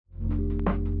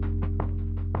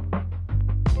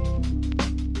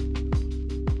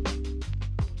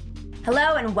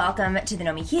Hello and welcome to the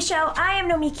Nomiki Show. I am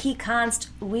Nomiki Konst.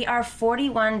 We are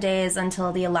 41 days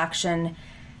until the election.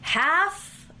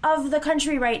 Half of the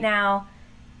country right now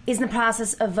is in the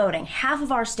process of voting, half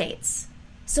of our states.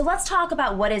 So let's talk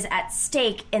about what is at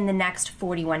stake in the next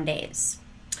 41 days.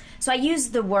 So I use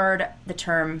the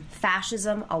term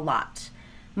fascism a lot.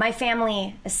 My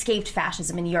family escaped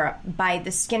fascism in Europe by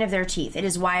the skin of their teeth. It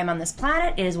is why I'm on this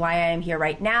planet. It is why I am here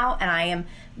right now. And I am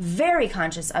very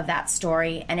conscious of that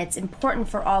story. And it's important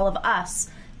for all of us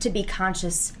to be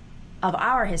conscious of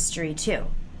our history too.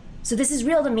 So this is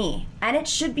real to me, and it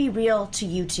should be real to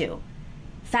you too.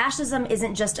 Fascism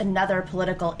isn't just another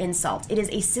political insult. It is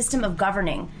a system of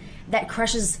governing that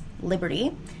crushes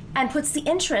liberty and puts the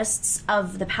interests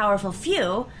of the powerful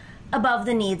few above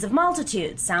the needs of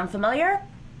multitudes. Sound familiar?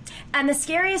 And the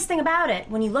scariest thing about it,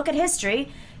 when you look at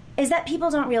history, is that people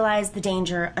don't realize the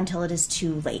danger until it is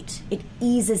too late. It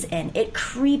eases in. It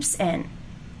creeps in.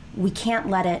 We can't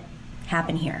let it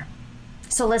happen here.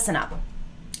 So listen up.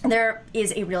 There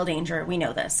is a real danger. We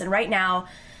know this. And right now,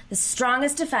 the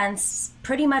strongest defense,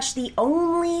 pretty much the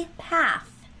only path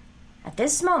at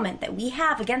this moment that we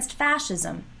have against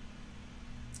fascism,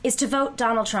 is to vote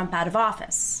Donald Trump out of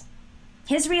office.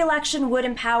 His re-election would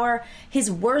empower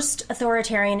his worst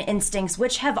authoritarian instincts,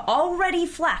 which have already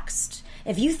flexed.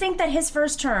 If you think that his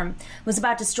first term was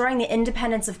about destroying the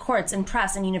independence of courts and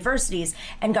press and universities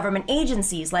and government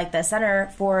agencies like the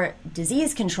Center for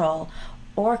Disease Control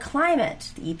or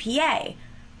climate, the EPA,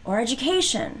 or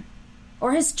education,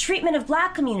 or his treatment of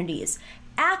black communities,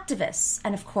 activists,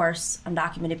 and of course,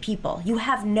 undocumented people, you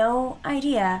have no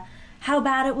idea how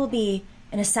bad it will be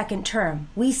in a second term.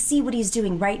 We see what he's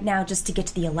doing right now just to get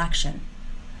to the election.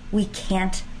 We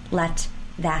can't let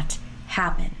that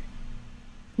happen.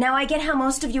 Now, I get how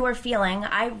most of you are feeling.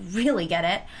 I really get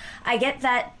it. I get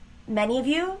that many of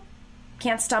you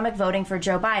can't stomach voting for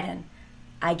Joe Biden.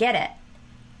 I get it.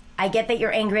 I get that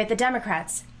you're angry at the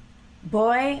Democrats.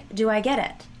 Boy, do I get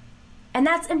it. And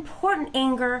that's important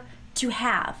anger to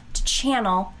have, to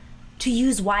channel, to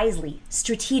use wisely,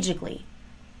 strategically.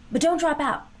 But don't drop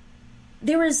out.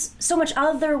 There is so much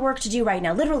other work to do right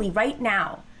now, literally right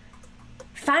now.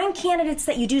 Find candidates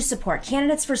that you do support,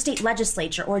 candidates for state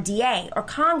legislature or DA or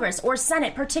Congress or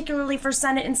Senate, particularly for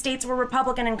Senate in states where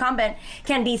Republican incumbent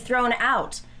can be thrown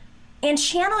out. And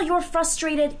channel your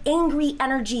frustrated, angry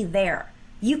energy there.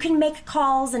 You can make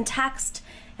calls and text.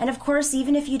 And of course,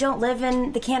 even if you don't live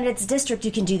in the candidate's district,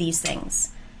 you can do these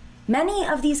things. Many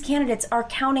of these candidates are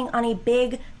counting on a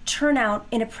big turnout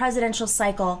in a presidential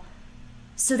cycle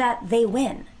so that they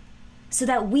win, so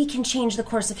that we can change the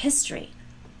course of history.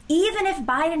 Even if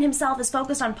Biden himself is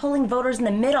focused on pulling voters in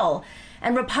the middle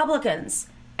and Republicans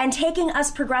and taking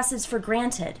us progressives for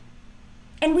granted.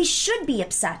 And we should be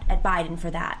upset at Biden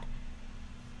for that.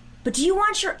 But do you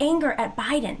want your anger at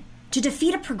Biden to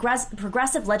defeat a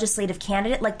progressive legislative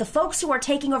candidate like the folks who are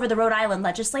taking over the Rhode Island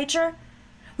legislature?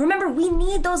 Remember, we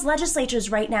need those legislatures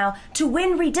right now to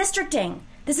win redistricting.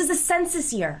 This is a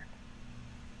census year.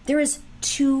 There is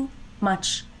too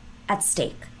much at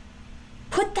stake.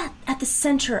 Put that at the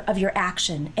center of your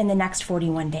action in the next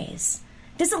 41 days.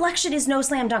 This election is no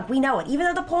slam dunk. We know it. Even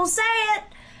though the polls say it,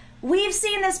 we've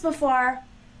seen this before.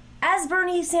 As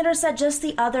Bernie Sanders said just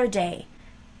the other day,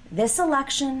 this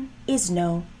election is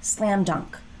no slam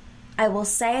dunk. I will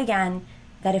say again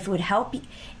that if it would help,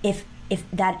 if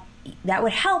that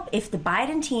would help if the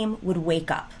Biden team would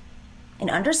wake up and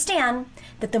understand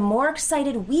that the more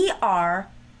excited we are,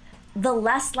 the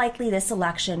less likely this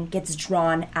election gets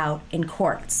drawn out in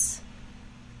courts.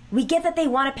 We get that they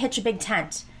want to pitch a big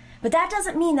tent, but that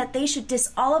doesn't mean that they should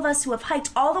diss all of us who have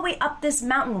hiked all the way up this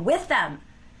mountain with them.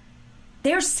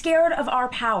 They're scared of our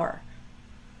power,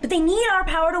 but they need our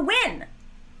power to win.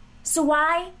 So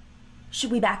why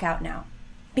should we back out now?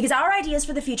 Because our ideas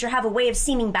for the future have a way of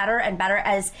seeming better and better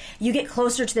as you get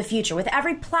closer to the future. With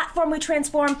every platform we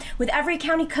transform, with every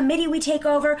county committee we take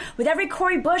over, with every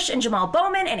Cori Bush and Jamal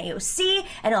Bowman and AOC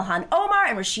and Ilhan Omar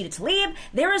and Rashida Tlaib,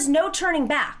 there is no turning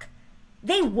back.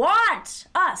 They want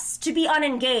us to be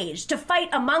unengaged, to fight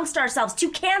amongst ourselves, to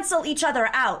cancel each other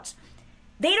out.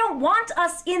 They don't want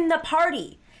us in the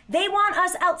party. They want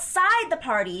us outside the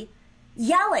party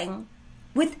yelling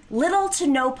with little to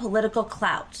no political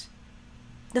clout.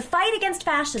 The fight against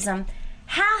fascism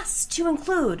has to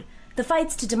include the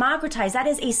fights to democratize, that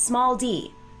is a small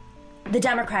d, the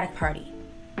Democratic Party.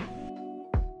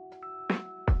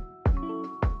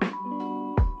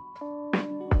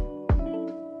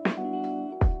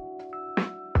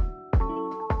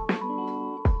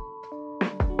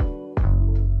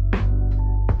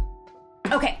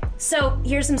 Okay, so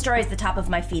here's some stories at the top of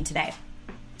my feed today.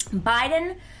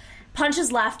 Biden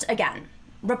punches left again.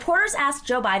 Reporters asked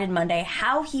Joe Biden Monday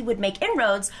how he would make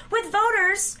inroads with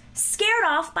voters scared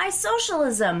off by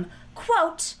socialism.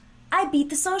 Quote, "I beat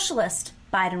the socialist,"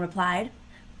 Biden replied.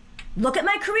 "Look at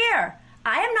my career.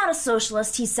 I am not a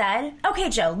socialist," he said. "Okay,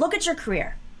 Joe, look at your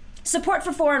career. Support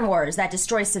for foreign wars that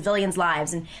destroy civilians'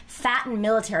 lives and fatten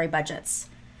military budgets.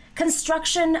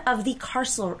 Construction of the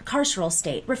carceral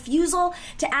state. Refusal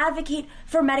to advocate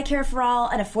for Medicare for all,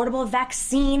 an affordable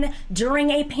vaccine during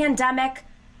a pandemic.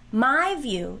 My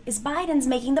view is Biden's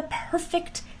making the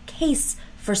perfect case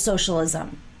for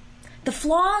socialism. The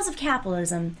flaws of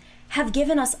capitalism have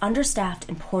given us understaffed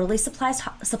and poorly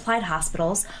supplied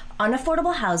hospitals,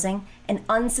 unaffordable housing, and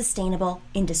unsustainable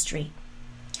industry.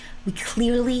 We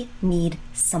clearly need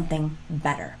something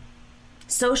better.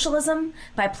 Socialism,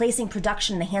 by placing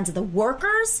production in the hands of the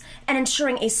workers and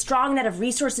ensuring a strong net of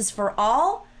resources for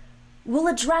all, will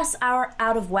address our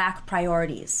out-of-whack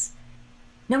priorities.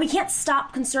 Now, we can't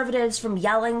stop conservatives from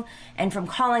yelling and from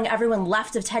calling everyone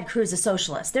left of Ted Cruz a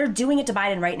socialist. They're doing it to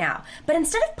Biden right now. But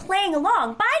instead of playing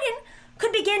along, Biden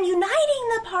could begin uniting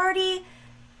the party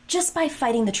just by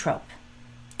fighting the trope.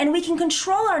 And we can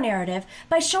control our narrative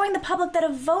by showing the public that a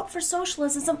vote for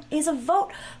socialism is a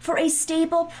vote for a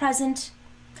stable present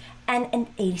and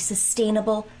a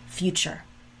sustainable future.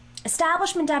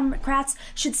 Establishment Democrats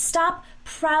should stop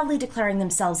proudly declaring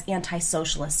themselves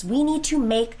anti-socialists. We need to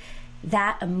make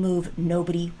that a move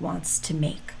nobody wants to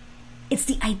make. It's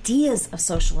the ideas of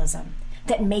socialism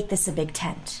that make this a big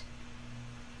tent.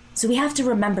 So we have to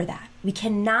remember that. We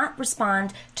cannot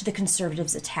respond to the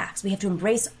conservatives' attacks. We have to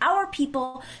embrace our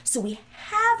people so we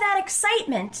have that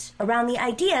excitement around the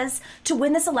ideas to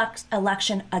win this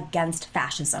election against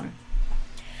fascism.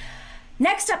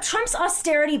 Next up, Trump's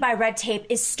austerity by red tape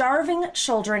is starving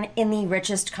children in the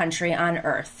richest country on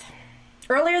earth.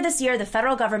 Earlier this year, the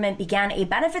federal government began a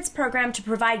benefits program to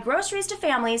provide groceries to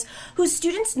families whose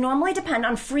students normally depend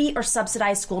on free or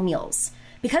subsidized school meals.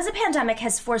 Because the pandemic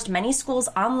has forced many schools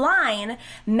online,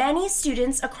 many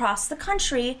students across the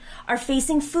country are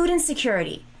facing food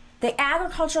insecurity. The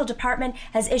Agricultural Department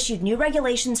has issued new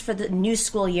regulations for the new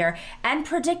school year, and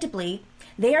predictably,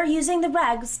 they are using the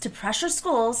regs to pressure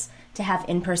schools to have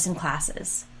in-person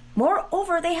classes.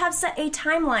 Moreover, they have set a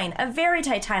timeline, a very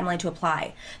tight timeline to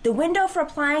apply. The window for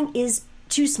applying is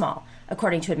too small,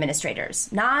 according to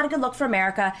administrators. Not a good look for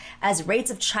America, as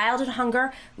rates of childhood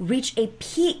hunger reach a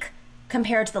peak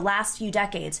compared to the last few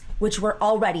decades, which were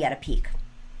already at a peak.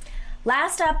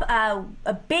 Last up,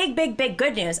 a big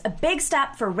good news, a big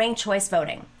step for ranked choice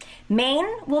voting. Maine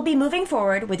will be moving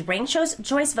forward with ranked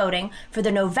choice voting for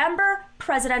the November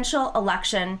presidential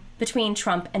election between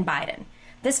Trump and Biden.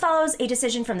 This follows a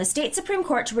decision from the state Supreme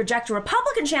Court to reject a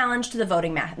Republican challenge to the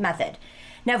voting method.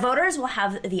 Now, voters will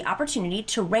have the opportunity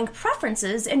to rank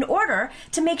preferences in order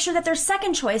to make sure that their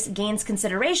second choice gains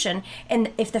consideration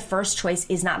and if the first choice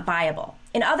is not viable.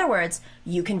 In other words,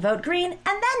 you can vote Green and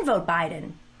then vote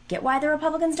Biden. Get why the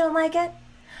Republicans don't like it?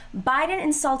 Biden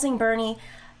insulting Bernie,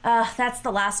 that's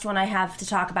the last one I have to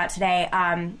talk about today.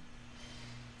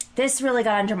 This really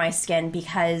got under my skin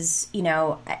because, you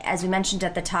know, as we mentioned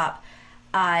at the top,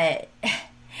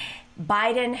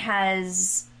 Biden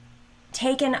has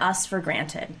taken us for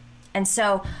granted. And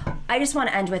so I just want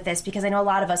to end with this because I know a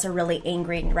lot of us are really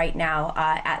angry right now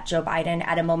at Joe Biden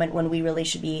at a moment when we really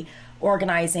should be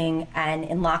organizing and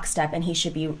in lockstep, and he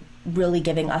should be really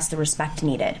giving us the respect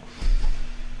needed.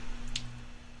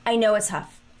 I know it's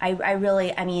tough. I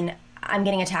mean, I'm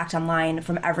getting attacked online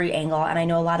from every angle, and I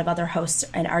know a lot of other hosts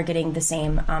are getting the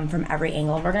same from every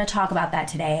angle. We're going to talk about that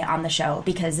today on the show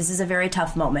because this is a very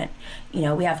tough moment. You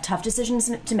know, we have tough decisions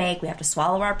to make. We have to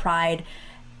swallow our pride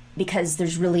because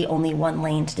there's really only one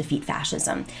lane to defeat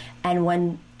fascism. And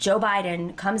when Joe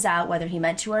Biden comes out, whether he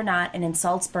meant to or not, and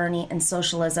insults Bernie and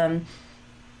socialism,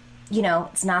 you know,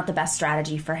 it's not the best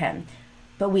strategy for him.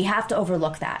 But we have to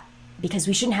overlook that because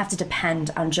we shouldn't have to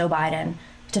depend on Joe Biden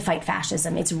to fight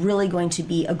fascism. It's really going to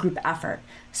be a group effort.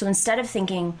 So instead of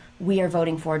thinking we are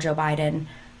voting for Joe Biden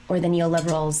or the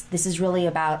neoliberals, this is really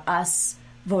about us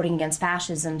voting against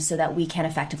fascism so that we can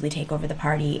effectively take over the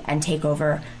party and take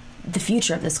over the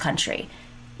future of this country.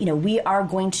 You know, it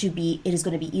is going to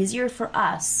be easier for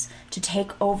us to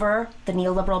take over the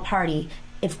neoliberal party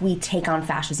if we take on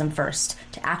fascism first,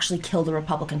 to actually kill the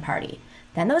Republican Party.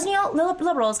 Then those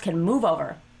neoliberals can move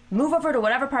over to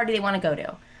whatever party they want to go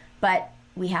to. But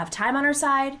we have time on our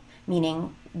side,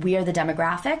 meaning we are the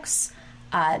demographics.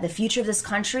 The future of this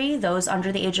country, those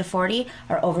under the age of 40,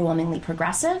 are overwhelmingly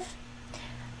progressive.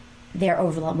 They're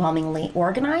overwhelmingly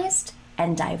organized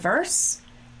and diverse,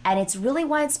 and it's really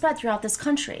widespread throughout this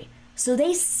country. So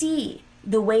they see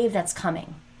the wave that's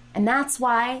coming. And that's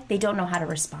why they don't know how to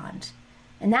respond.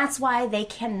 And that's why they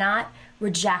cannot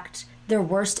reject their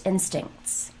worst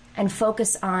instincts and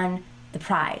focus on the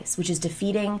prize, which is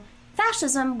defeating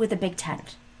fascism with a big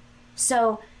tent.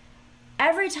 So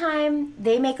every time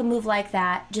they make a move like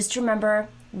that, just remember,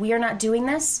 we are not doing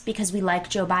this because we like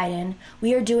Joe Biden.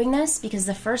 We are doing this because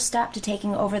the first step to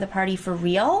taking over the party for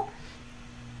real,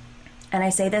 and I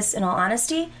say this in all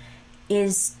honesty,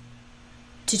 is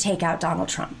to take out Donald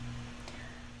Trump.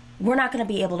 We're not going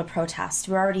to be able to protest.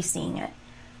 We're already seeing it.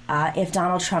 If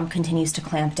Donald Trump continues to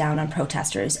clamp down on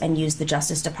protesters and use the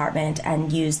Justice Department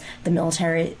and use the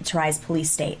militarized police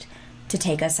state to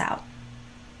take us out.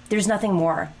 There's nothing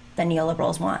more than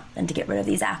neoliberals want than to get rid of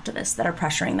these activists that are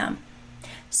pressuring them.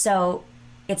 So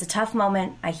it's a tough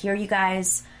moment. I hear you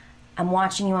guys. I'm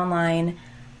watching you online.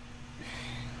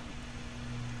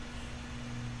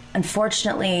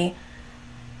 Unfortunately,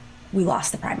 we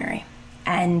lost the primary.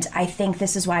 And I think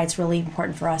this is why it's really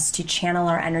important for us to channel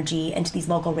our energy into these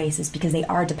local races, because they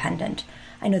are dependent.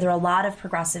 I know there are a lot of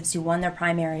progressives who won their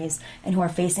primaries and who are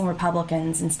facing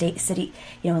Republicans in city,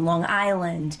 in Long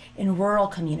Island, in rural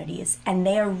communities, and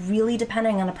they are really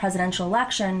depending on a presidential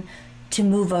election to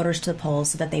move voters to the polls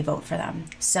so that they vote for them.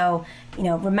 So,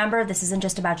 remember, this isn't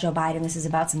just about Joe Biden. This is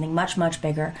about something much, much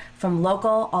bigger, from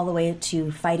local all the way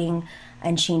to fighting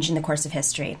and changing the course of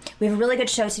history. We have a really good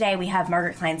show today. We have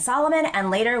Margaret Klein Salamon, and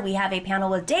later we have a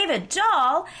panel with David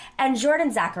Doel and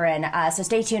Jordan Zakarin. So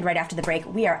stay tuned right after the break.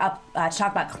 We are up to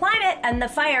talk about climate and the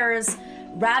fires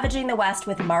ravaging the West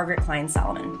with Margaret Klein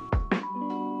Salamon.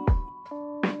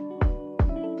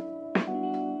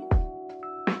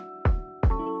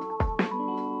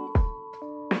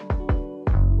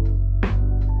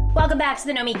 Welcome back to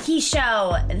the Nomi Key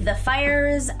Show. The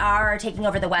fires are taking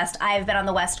over the West. I've been on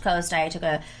the West Coast. I took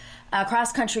a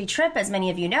cross-country trip, as many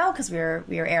of you know, because we were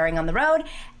airing on the road.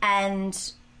 And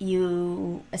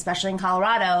you, especially in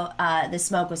Colorado, the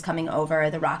smoke was coming over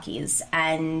the Rockies,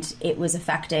 and it was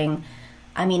affecting.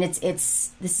 I mean, we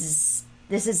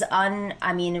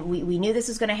knew this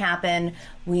was going to happen.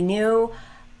 We knew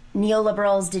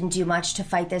neoliberals didn't do much to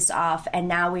fight this off, and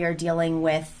now we are dealing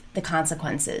with the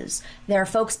consequences. There are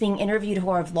folks being interviewed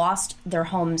who have lost their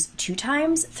homes 2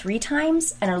 times, 3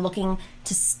 times, and are looking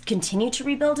to continue to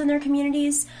rebuild in their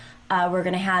communities. We're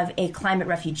going to have a climate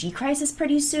refugee crisis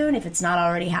pretty soon, if it's not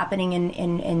already happening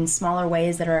in smaller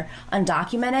ways that are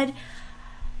undocumented.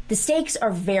 The stakes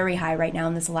are very high right now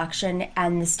in this election,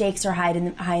 and the stakes are high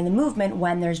in the movement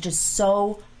when there's just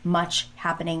so much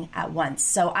happening at once.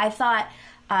 So I thought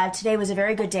today was a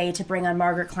very good day to bring on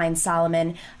Margaret Klein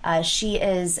Salamon. She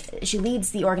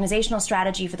leads the organizational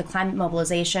strategy for the Climate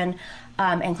Mobilization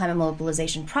and Climate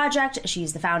Mobilization Project.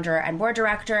 She's the founder and board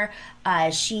director.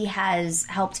 She has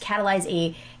helped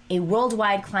catalyze a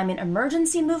worldwide climate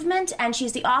emergency movement, and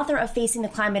she's the author of Facing the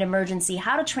Climate Emergency: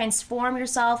 How to Transform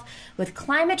Yourself with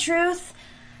Climate Truth.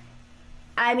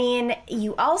 I mean,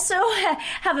 you also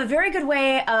have a very good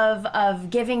way of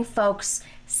giving folks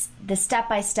the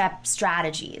step-by-step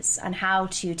strategies on how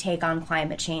to take on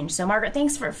climate change. So, Margaret,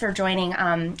 thanks for joining.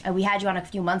 We had you on a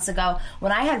few months ago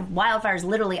when I had wildfires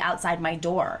literally outside my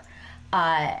door.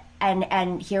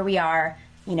 And here we are,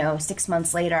 6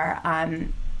 months later,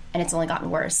 and it's only gotten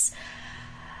worse.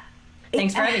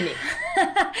 Thanks for having me.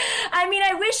 I mean,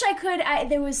 I wish I could,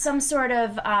 there was some sort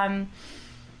of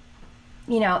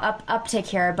uptick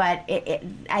here, but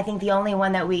I think the only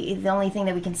thing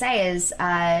that we can say is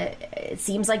it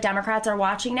seems like Democrats are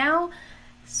watching now,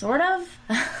 sort of.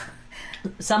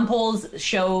 Some polls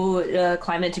show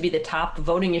climate to be the top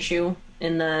voting issue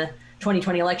in the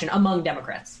 2020 election among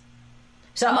Democrats.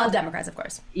 So among Democrats, of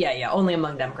course. Yeah, only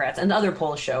among Democrats, and other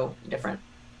polls show different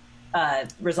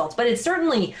results. But it's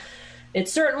certainly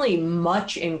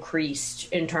much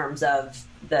increased in terms of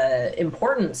the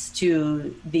importance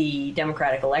to the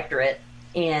Democratic electorate,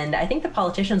 and I think the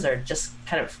politicians are just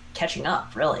kind of catching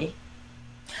up, really.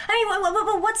 I mean,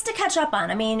 what's to catch up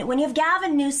on? I mean, when you have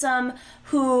Gavin Newsom,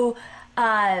 who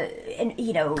has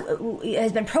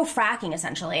been pro-fracking,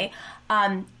 essentially,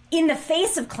 in the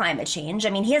face of climate change. I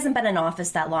mean, he hasn't been in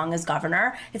office that long as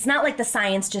governor. It's not like the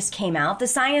science just came out. The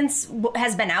science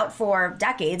has been out for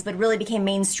decades, but really became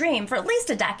mainstream for at least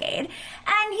a decade.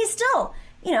 And he still,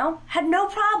 had no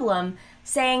problem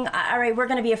saying, all right, we're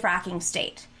going to be a fracking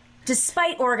state,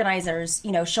 despite organizers,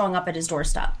 showing up at his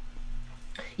doorstep.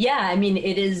 Yeah, I mean,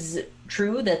 it is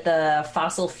true that the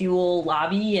fossil fuel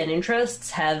lobby and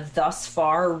interests have thus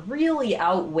far really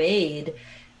outweighed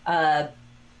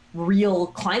real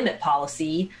climate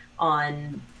policy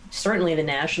on certainly the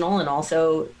national and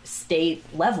also state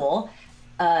level.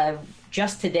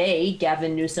 just today,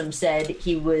 Gavin Newsom said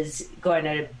he was going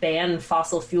to ban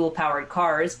fossil fuel powered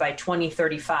cars by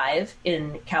 2035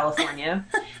 in California.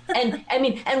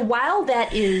 And while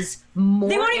that is more,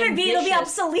 they won't even it'll be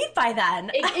obsolete by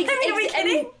then. Are we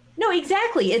kidding? No,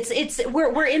 exactly.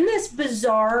 We're in this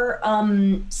bizarre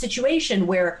situation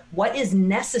where what is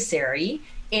necessary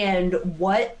and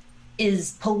what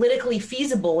is politically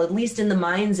feasible, at least in the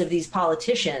minds of these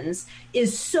politicians,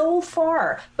 is so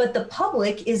far. But the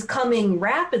public is coming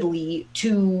rapidly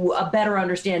to a better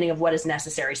understanding of what is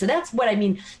necessary. So that's what I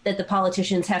mean, that the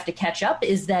politicians have to catch up,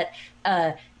 is that,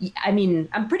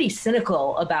 I'm pretty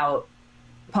cynical about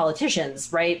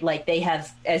politicians, right? Like, they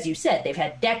have, as you said, they've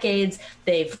had decades,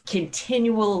 they've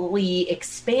continually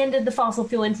expanded the fossil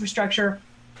fuel infrastructure.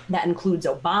 That includes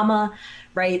Obama,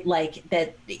 right? Like,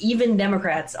 that even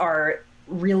Democrats are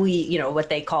really, what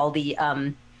they call the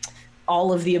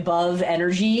all of the above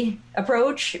energy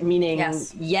approach, meaning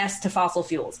yes to fossil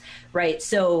fuels, right?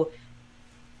 So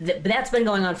that's been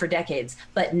going on for decades.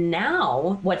 But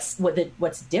now what's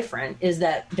different is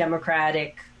that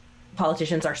Democratic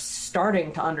politicians are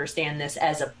starting to understand this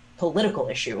as a political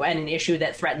issue and an issue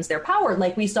that threatens their power,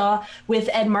 like we saw with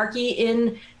Ed Markey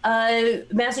in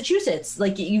Massachusetts.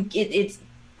 Like, this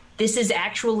is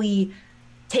actually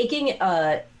taking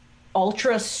a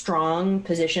ultra strong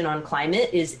position on climate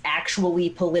is actually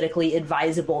politically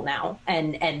advisable now,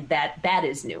 and that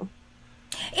is new.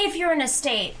 If you're in a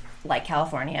state like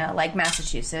California, like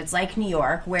Massachusetts, like New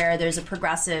York, where there's a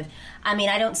progressive,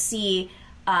 I don't see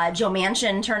Joe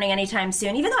Manchin turning anytime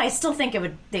soon, even though I still think it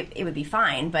would be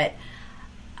fine. But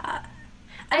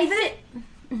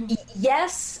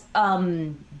yes,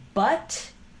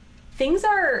 but things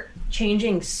are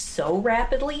changing so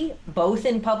rapidly, both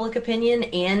in public opinion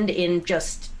and in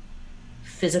just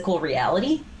physical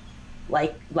reality,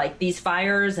 like these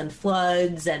fires and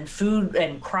floods and food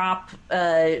and crop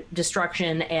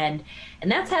destruction, and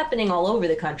that's happening all over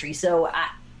the country. So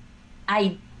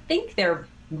I think there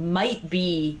might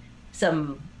be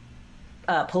some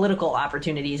political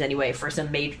opportunities anyway for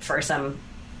some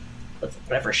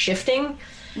shifting.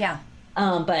 Yeah.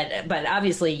 But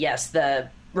obviously, yes, the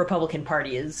Republican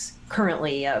Party is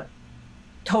currently a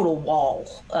total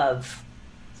wall of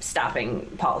stopping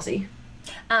policy.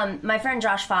 My friend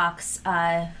Josh Fox,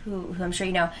 who I'm sure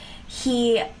you know,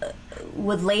 he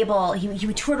would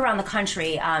he toured around the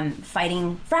country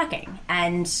fighting fracking,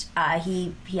 and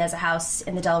he has a house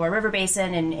in the Delaware River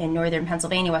Basin in northern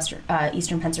Pennsylvania,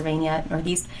 eastern Pennsylvania,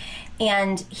 northeast,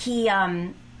 and he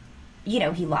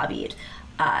lobbied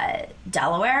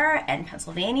Delaware and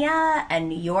Pennsylvania and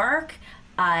New York.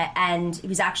 And he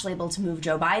was actually able to move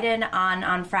Joe Biden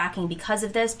on fracking because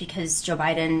of this, because Joe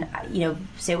Biden,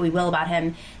 say what we will about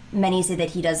him, many say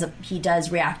that he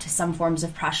does react to some forms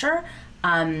of pressure.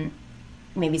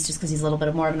 Maybe it's just because he's a little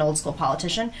bit more of an old school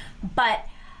politician. But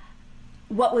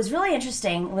what was really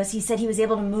interesting was he said he was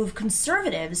able to move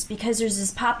conservatives because there's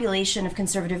this population of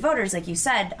conservative voters, like you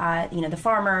said, the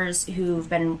farmers who've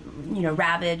been,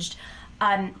 ravaged.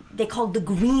 They called the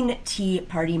Green Tea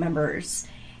Party members.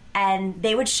 And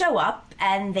they would show up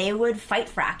and they would fight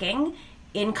fracking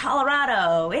in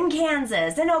Colorado, in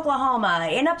Kansas, in Oklahoma,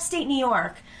 in upstate New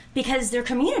York, because their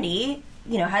community,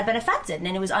 had been affected,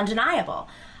 and it was undeniable.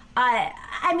 That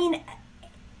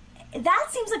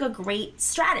seems like a great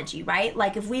strategy, right?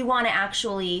 Like, if we want to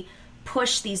actually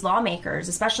push these lawmakers,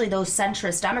 especially those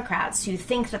centrist Democrats who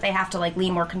think that they have to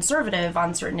lean more conservative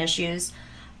on certain issues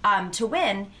to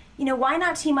win, why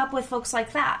not team up with folks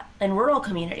like that in rural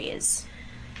communities?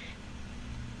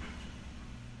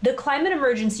 The climate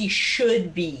emergency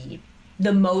should be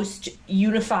the most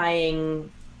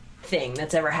unifying thing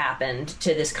that's ever happened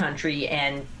to this country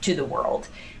and to the world.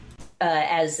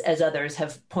 As others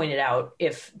have pointed out,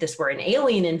 if this were an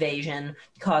alien invasion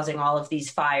causing all of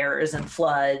these fires and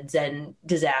floods and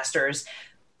disasters,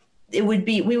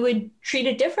 we would treat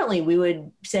it differently. We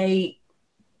would say,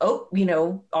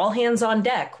 all hands on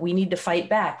deck. We need to fight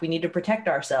back. We need to protect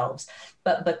ourselves.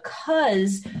 But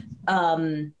because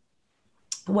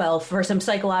for some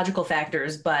psychological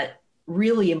factors, but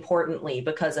really importantly,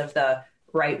 because of the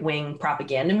right-wing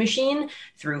propaganda machine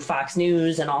through Fox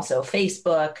News and also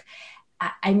Facebook,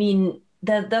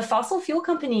 the fossil fuel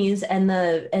companies and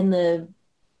the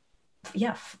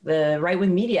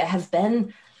right-wing media have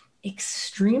been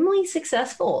extremely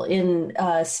successful in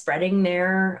spreading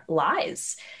their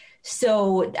lies.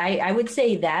 So I would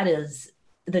say that is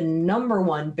the number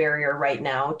one barrier right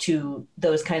now to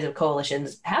those kinds of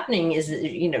coalitions happening is,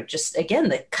 just again,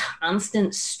 the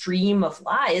constant stream of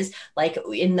lies, like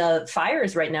in the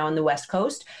fires right now on the West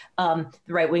Coast. The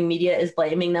right-wing media is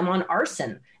blaming them on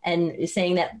arson and is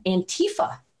saying that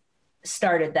Antifa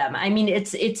started them. I mean,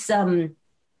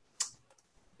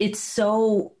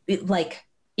 like,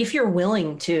 if you're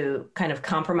willing to kind of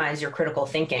compromise your critical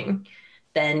thinking,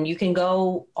 then you can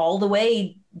go all the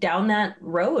way down that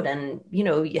road and,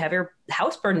 you have your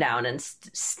house burned down and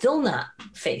still not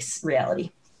face reality.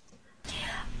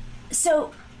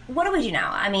 So what do we do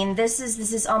now? I mean, this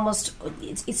is almost,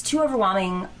 it's too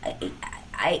overwhelming.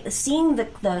 Seeing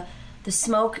the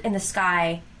smoke in the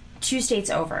sky 2 states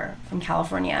over from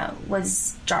California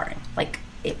was jarring. Like,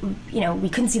 we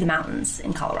couldn't see the mountains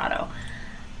in Colorado.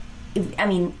 I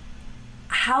mean,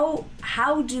 how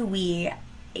do we,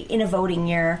 in a voting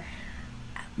year,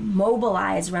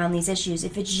 mobilize around these issues?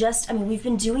 If it's just, we've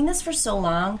been doing this for so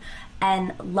long,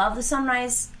 and love the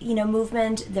Sunrise,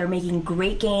 movement. They're making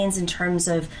great gains in terms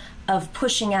of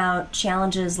pushing out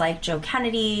challenges like Joe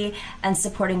Kennedy and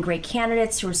supporting great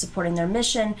candidates who are supporting their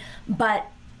mission. But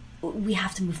we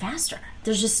have to move faster.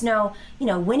 There's just no,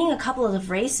 winning a couple of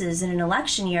races in an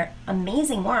election year,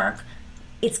 amazing work.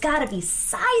 It's got to be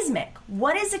seismic.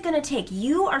 What is it going to take?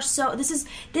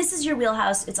 This is your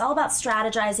wheelhouse. It's all about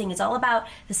strategizing. It's all about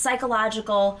the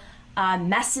psychological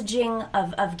messaging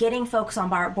of getting folks on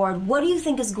board. What do you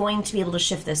think is going to be able to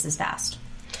shift this fast?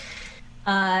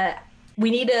 We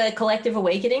need a collective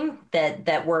awakening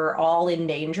that we're all in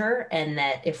danger, and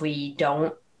that if we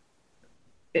don't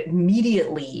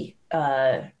immediately,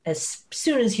 as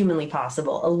soon as humanly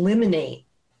possible, eliminate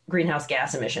greenhouse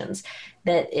gas emissions,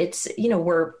 that it's,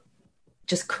 we're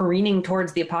just careening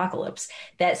towards the apocalypse.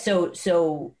 That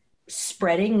so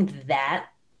spreading that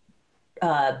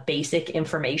basic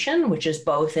information, which is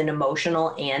both an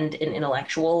emotional and an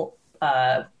intellectual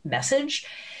message,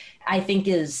 I think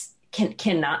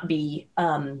cannot be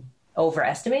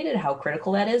overestimated how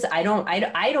critical that is. I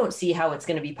don't see how it's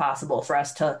going to be possible for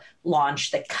us to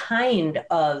launch the kind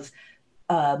of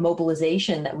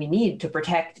mobilization that we need to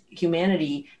protect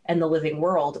humanity and the living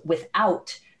world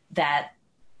without that,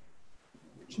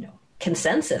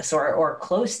 consensus or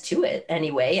close to it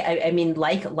anyway. I mean,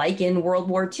 like in World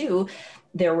War II,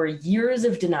 there were years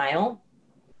of denial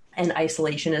and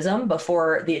isolationism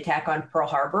before the attack on Pearl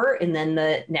Harbor, and then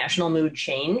the national mood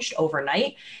changed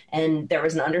overnight, and there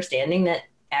was an understanding that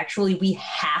actually we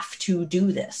have to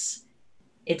do this.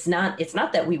 It's not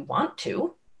that we want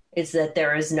to. It's that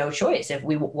there is no choice.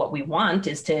 What we want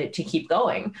is to keep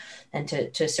going and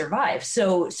to survive.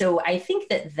 So I think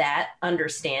that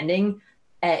understanding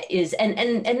is,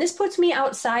 and this puts me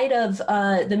outside of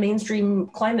the mainstream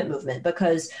climate movement,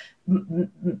 because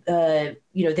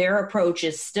their approach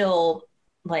is still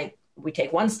like, we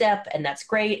take one step and that's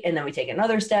great, and then we take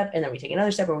another step, and then we take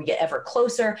another step, and we get ever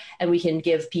closer, and we can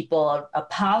give people a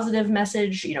positive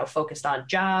message, focused on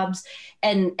jobs,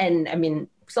 and I mean,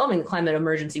 solving the climate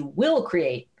emergency will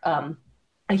create a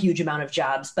huge amount of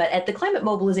jobs. But at the climate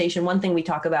mobilization, one thing we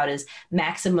talk about is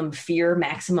maximum fear,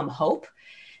 maximum hope,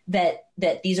 that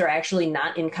these are actually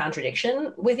not in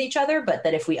contradiction with each other, but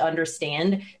that if we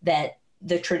understand that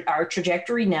our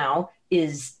trajectory now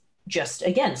is just,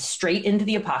 again, straight into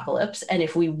the apocalypse, and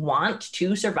if we want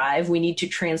to survive, we need to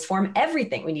transform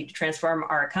everything. We need to transform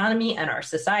our economy and our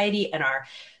society and our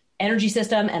energy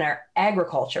system and our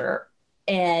agriculture.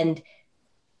 And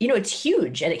it's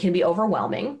huge and it can be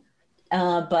overwhelming,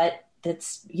 but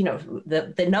that's,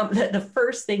 the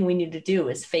first thing we need to do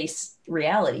is face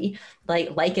reality.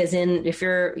 Like as in, if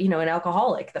you're, an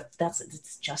alcoholic,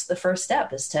 it's just the first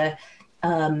step is to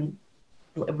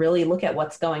really look at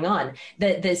what's going on.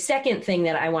 The second thing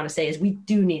that I want to say is we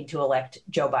do need to elect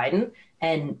Joe Biden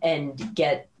and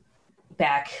get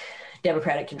back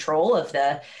Democratic control of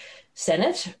the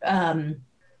Senate.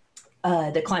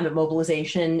 The climate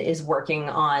mobilization is working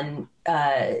on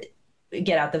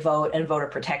get out the vote and voter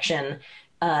protection,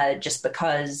 just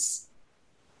because,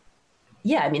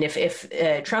 I mean,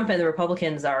 if Trump and the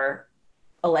Republicans are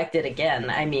elected again,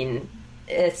 I mean,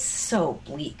 it's so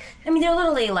bleak. I mean, they're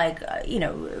literally like,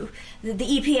 the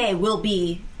EPA will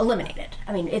be eliminated.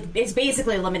 I mean, it's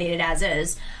basically eliminated as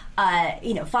is.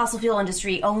 Fossil fuel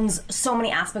industry owns so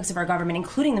many aspects of our government,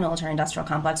 including the military-industrial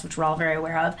complex, which we're all very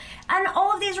aware of, and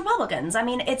all of these Republicans. I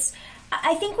mean,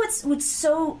 I think what's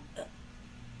so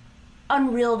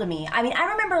unreal to me. I mean,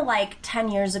 I remember like 10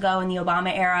 years ago in the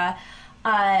Obama era,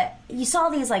 you saw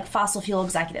these like fossil fuel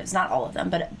executives, not all of them,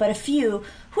 but a few,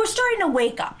 who were starting to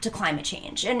wake up to climate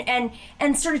change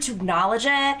and started to acknowledge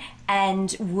it,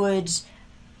 and would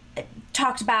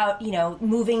talked about,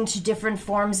 moving to different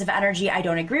forms of energy. I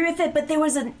don't agree with it, but there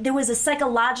was a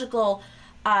psychological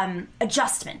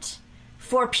adjustment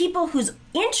for people whose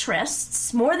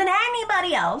interests, more than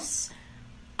anybody else,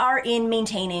 are in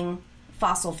maintaining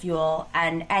fossil fuel,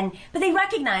 but they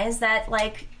recognize that,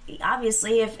 like,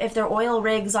 obviously, if their oil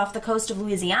rigs off the coast of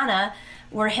Louisiana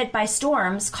were hit by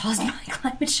storms caused by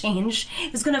climate change,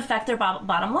 it was going to affect their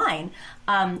bottom line,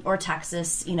 or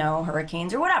Texas,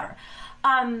 hurricanes or whatever.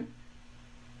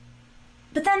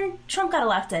 But then Trump got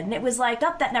elected, and it was like,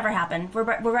 oh, that never happened. We're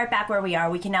right back where we are.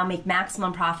 We can now make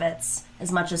maximum profits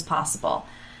as much as possible.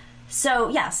 So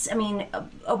yes, I mean,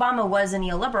 Obama was a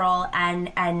neoliberal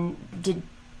and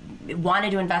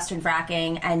wanted to invest in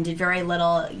fracking and did very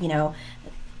little.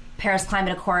 Paris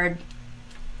Climate Accord,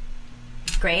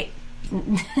 great.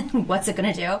 What's it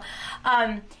going to do?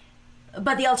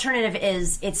 But the alternative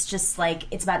is it's just like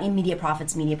it's about immediate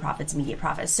profits. So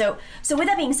with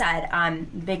that being said,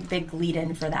 big lead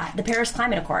in for that. The Paris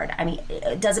Climate Accord. I mean,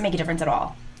 it doesn't make a difference at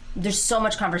all. There's so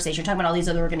much conversation. You're talking about all these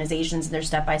other organizations and their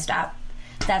step by step.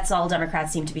 That's all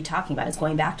Democrats seem to be talking about, is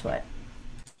going back to it.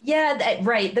 Yeah,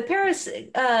 right. The Paris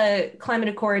Climate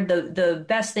Accord, the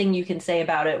best thing you can say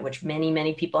about it, which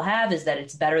many people have, is that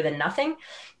it's better than nothing.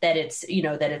 That it's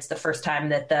the first time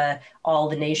that all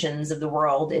the nations of the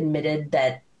world admitted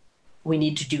that we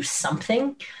need to do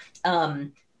something.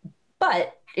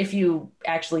 But if you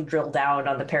actually drill down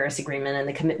on the Paris Agreement and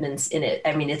the commitments in it,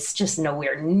 I mean, it's just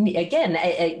nowhere. Again,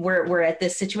 we're at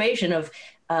this situation of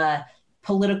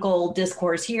political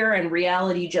discourse here and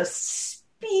reality just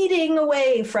speeding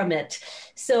away from it.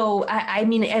 So, I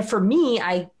mean, for me,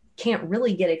 I can't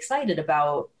really get excited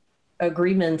about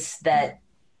agreements that,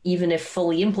 even if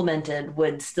fully implemented,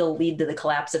 would still lead to the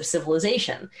collapse of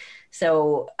civilization.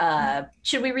 So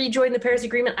should we rejoin the Paris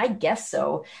Agreement? I guess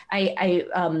so.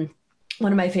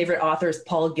 One of my favorite authors,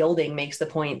 Paul Gilding, makes the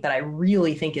point that I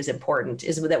really think is important,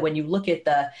 is that when you look at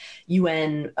the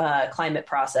UN climate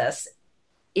process,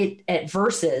 it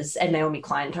versus, and Naomi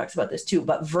Klein talks about this too,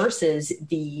 but versus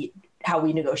how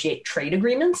we negotiate trade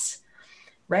agreements,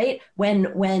 right?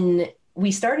 When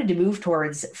we started to move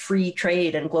towards free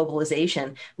trade and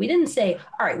globalization, we didn't say,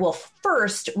 all right, well,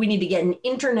 first we need to get an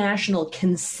international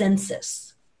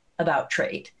consensus about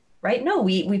trade, right? No,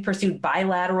 we pursued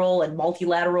bilateral and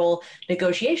multilateral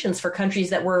negotiations for countries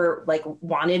that were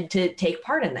wanted to take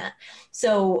part in that.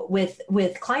 So with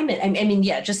climate, I mean,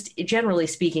 yeah, just generally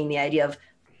speaking, the idea of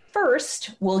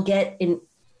first we'll get an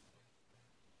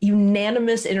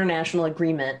unanimous international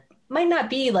agreement might not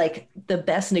be the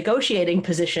best negotiating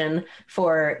position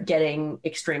for getting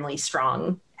extremely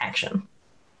strong action.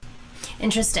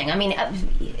 Interesting. I mean,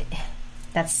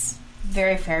 that's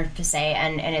very fair to say,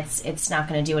 and it's not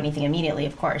going to do anything immediately,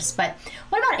 of course. But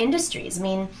what about industries? I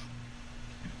mean,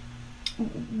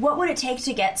 what would it take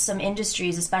to get some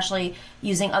industries, especially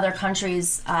using other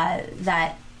countries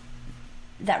that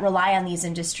rely on these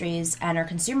industries and are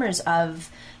consumers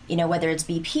of, whether it's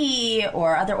BP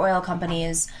or other oil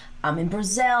companies, in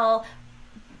Brazil,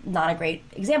 not a great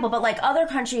example, but other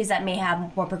countries that may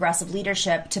have more progressive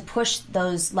leadership to push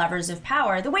those levers of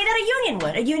power the way that a union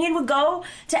would. A union would go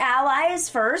to allies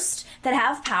first that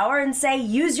have power and say,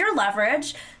 use your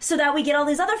leverage so that we get all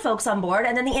these other folks on board.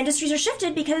 And then the industries are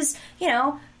shifted because,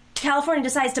 California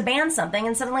decides to ban something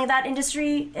and suddenly that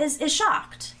industry is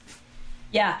shocked.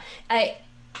 Yeah,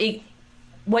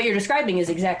 what you're describing is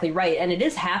exactly right, and it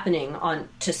is happening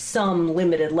to some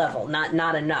limited level,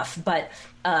 not enough. But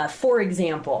for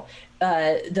example,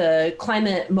 the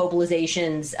Climate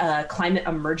Mobilization's Climate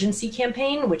Emergency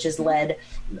Campaign, which has led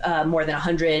more than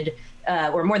 100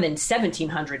 or more than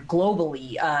 1,700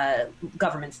 globally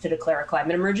governments to declare a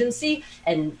climate emergency,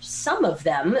 and some of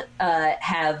them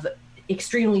have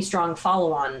extremely strong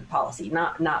follow-on policy,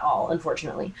 not all,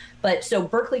 unfortunately. But so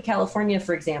Berkeley, California,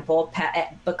 for example,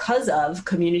 because of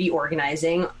community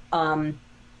organizing,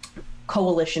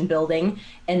 coalition building,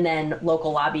 and then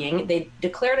local lobbying, they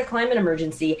declared a climate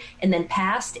emergency and then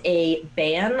passed a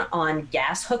ban on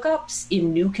gas hookups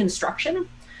in new construction.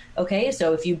 Okay,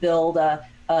 so if you build a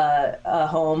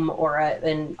home or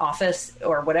an office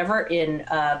or whatever in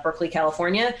Berkeley,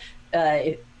 California,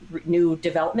 new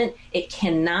development, it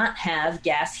cannot have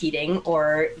gas heating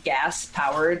or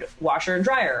gas-powered washer and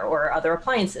dryer or other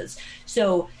appliances.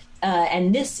 So,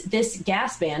 and this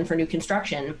gas ban for new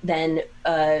construction then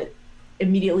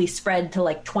immediately spread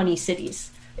to 20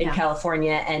 cities in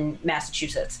California and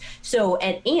Massachusetts. So,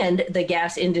 and the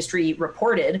gas industry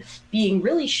reported being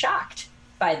really shocked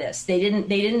by this. They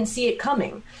didn't see it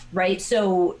coming, right?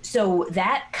 So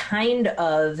that kind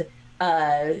of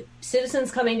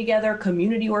citizens coming together,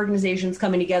 community organizations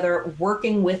coming together,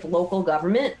 working with local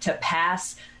government to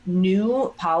pass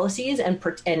new policies and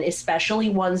especially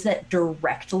ones that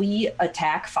directly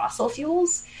attack fossil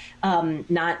fuels.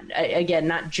 Not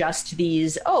just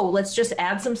these, let's just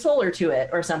add some solar to it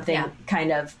or something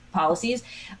kind of policies.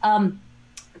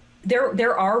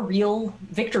 there are real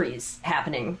victories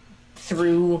happening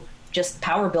through just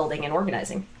power building and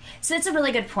organizing. So that's a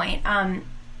really good point.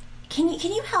 Can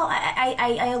you help?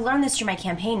 I learned this through my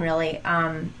campaign, really,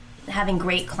 having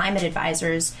great climate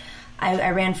advisors.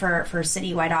 I ran for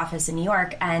citywide office in New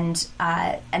York, and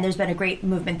there's been a great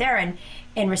movement there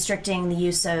in restricting the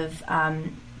use of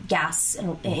gas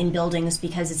in buildings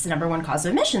because it's the number one cause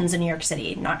of emissions in New York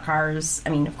City, not cars. I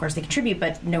mean, of course they contribute,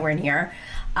 but nowhere near.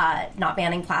 Not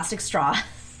banning plastic straw.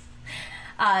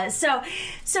 So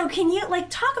can you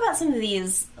talk about some of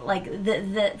these,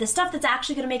 the stuff that's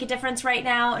actually going to make a difference right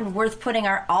now and worth putting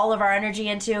all of our energy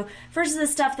into versus the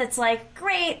stuff that's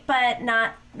great but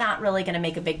not really going to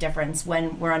make a big difference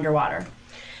when we're underwater?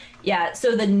 Yeah.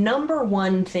 So the number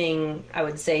one thing I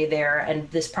would say there,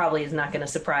 and this probably is not going to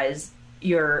surprise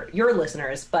your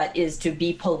listeners, but is to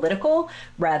be political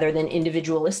rather than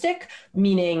individualistic,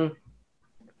 meaning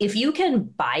if you can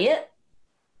buy it,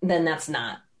 then that's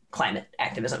not climate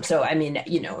activism. So, I mean,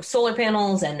 solar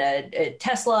panels and a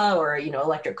Tesla or,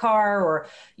 electric car or,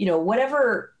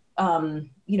 whatever,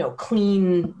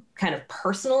 clean kind of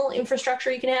personal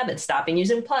infrastructure you can have and stopping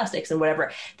using plastics and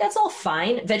whatever, that's all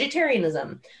fine.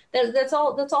 Vegetarianism, that's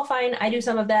all fine. I do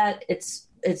some of that.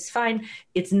 It's fine.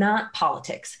 It's not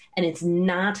politics, and it's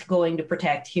not going to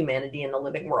protect humanity in the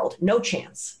living world. No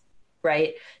chance.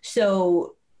 Right.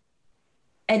 So,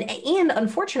 and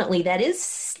unfortunately, that is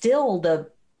still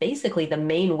basically the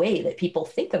main way that people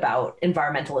think about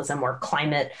environmentalism or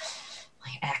climate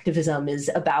activism is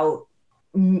about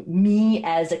me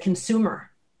as a consumer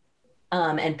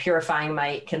and purifying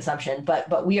my consumption.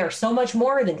 But we are so much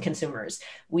more than consumers.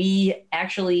 We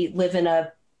actually live in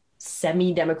a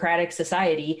semi-democratic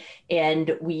society,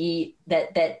 and we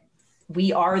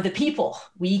are the people.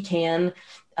 We can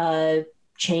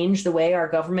change the way our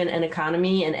government and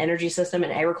economy and energy system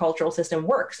and agricultural system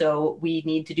work. So we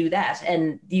need to do that.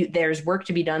 And there's work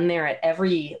to be done there at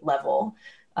every level,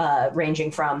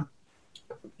 ranging from,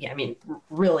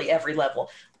 really every level,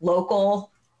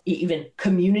 local, even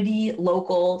community,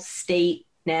 local, state,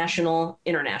 national,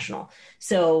 international.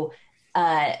 So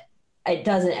it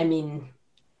doesn't,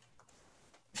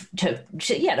 to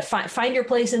find your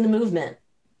place in the movement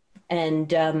and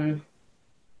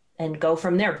go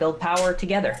from there, build power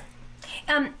together.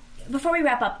 Before we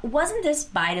wrap up, wasn't this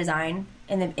by design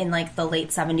in the late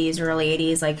 70s or early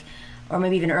 80s, or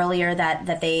maybe even earlier, that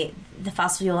the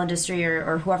fossil fuel industry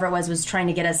or whoever it was trying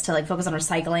to get us to focus on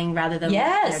recycling rather than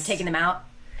taking them out?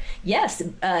 Yes.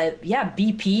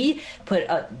 BP put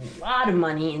a lot of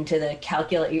money into the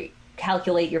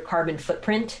calculate your carbon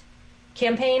footprint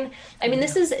campaign. I mean,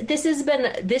 this has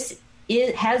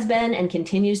been and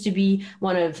continues to be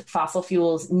one of fossil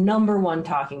fuels' number one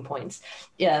talking points.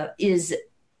 Is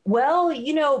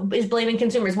blaming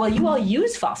consumers. Well, you all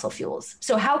use fossil fuels,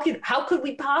 so how could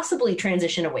we possibly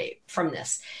transition away from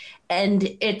this?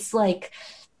 And it's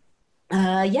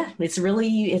it's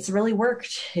really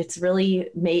worked. It's really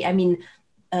made.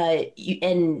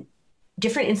 And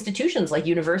different institutions like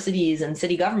universities and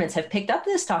city governments have picked up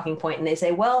this talking point, and they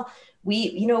say, well,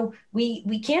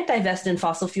 we can't divest in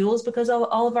fossil fuels because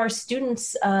all of our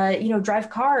students, drive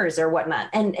cars or whatnot.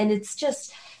 And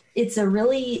it's a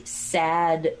really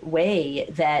sad way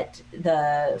that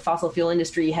the fossil fuel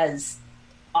industry has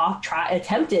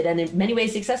attempted, and in many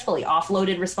ways successfully,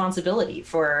 offloaded responsibility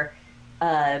for,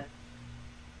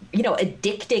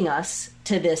 addicting us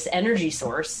to this energy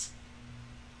source,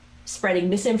 spreading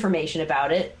misinformation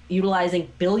about it,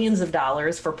 utilizing billions of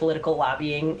dollars for political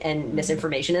lobbying and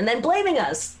misinformation, and then blaming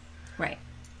us. Right.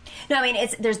 No,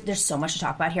 there's so much to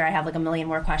talk about here. I have a million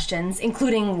more questions,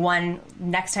 including one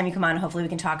next time you come on. Hopefully we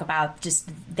can talk about just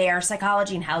their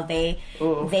psychology and how they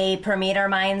permeate our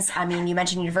minds. You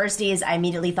mentioned universities. I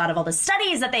immediately thought of all the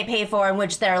studies that they pay for in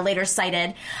which they're later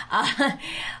cited,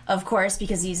 of course,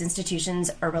 because these institutions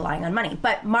are relying on money.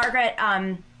 But Margaret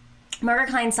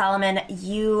Klein, Salamon,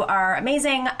 you are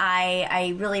amazing.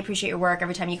 I really appreciate your work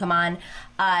every time you come on.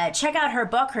 Check out her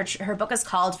book. Her book is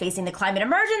called Facing the Climate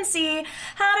Emergency,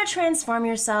 How to Transform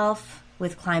Yourself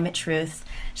with Climate Truth.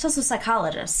 She's also a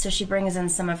psychologist, so she brings in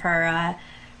some of her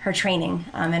training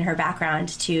and her background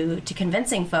to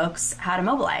convincing folks how to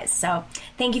mobilize. So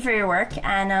thank you for your work,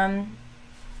 and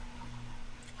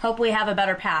hope we have a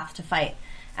better path to fight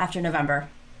after November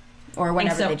or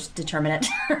whenever they determine it.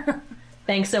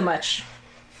 Thanks so much.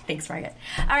 Thanks, Margaret.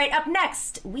 All right, up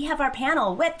next, we have our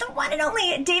panel with the one and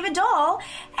only David Doel,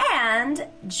 and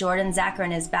Jordan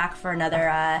Zakarin is back for another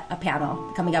a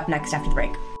panel coming up next after the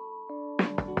break.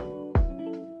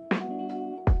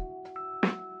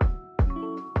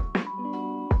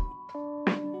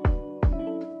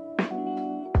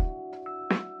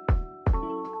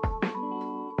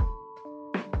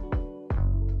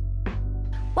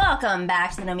 Welcome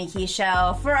back to the Nomiki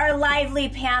Show. For our lively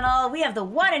panel, we have the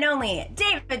one and only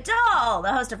David Doel,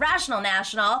 the host of Rational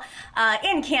National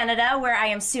in Canada, where I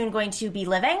am soon going to be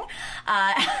living.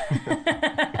 And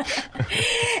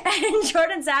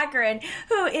Jordan Zakarin,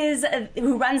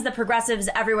 who runs the Progressives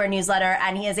Everywhere newsletter,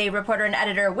 and he is a reporter and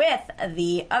editor with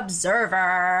The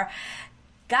Observer.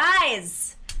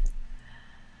 Guys.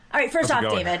 All right, first off,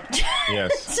 David.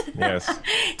 Yes.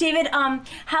 David,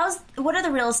 what are the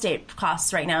real estate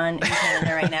costs right now in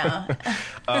Canada right now?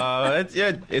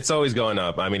 It's always going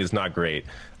up. I mean, it's not great.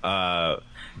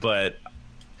 But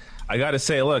I got to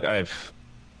say, look, I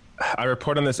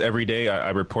report on this every day.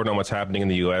 I report on what's happening in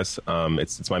the U.S.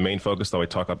 It's my main focus, though I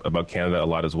talk about Canada a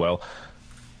lot as well.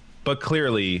 But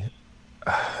clearly,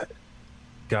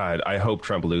 God, I hope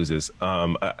Trump loses.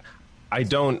 I'm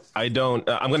going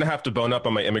to have to bone up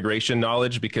on my immigration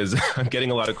knowledge because I'm getting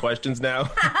a lot of questions now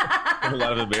from a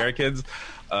lot of Americans.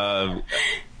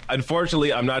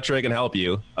 Unfortunately, I'm not sure I can help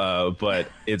you, but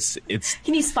it's.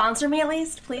 Can you sponsor me at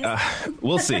least, please?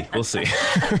 We'll see.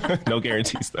 No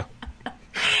guarantees, though.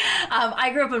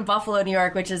 I grew up in Buffalo, New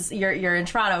York, which is you're in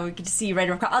Toronto. We get to see right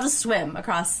across. I'll just swim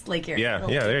across Lake Erie. Yeah,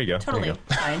 there you go. Totally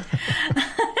fine.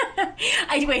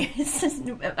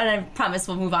 And I promise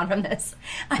we'll move on from this.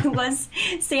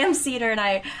 Sam Cedar and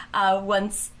I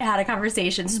once had a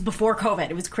conversation. This was before COVID.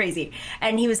 It was crazy,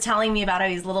 and he was telling me about how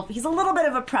he's a little bit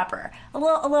of a prepper, a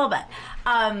little bit.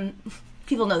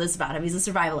 People know this about him. He's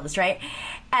a survivalist, right?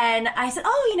 And I said,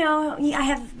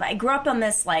 I grew up on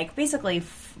this basically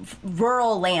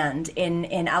rural land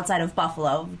in outside of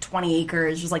Buffalo, 20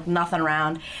 acres, just nothing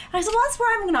around. And I said, well, that's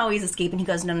where I'm going to always escape. And he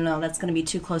goes, no, that's going to be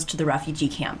too close to the refugee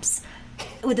camps.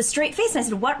 With a straight face. And I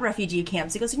said, what refugee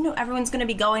camps? He goes, everyone's going to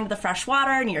be going to the fresh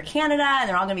water near Canada, and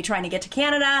they're all going to be trying to get to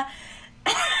Canada.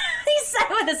 He said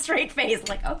with a straight face,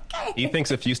 okay. He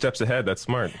thinks a few steps ahead. That's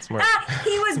smart.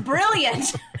 He was brilliant.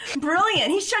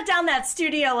 He shut down that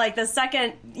studio the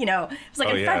second, it was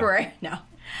in February. No.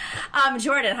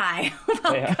 Jordan, hi.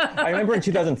 Yeah. I remember in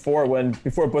 2004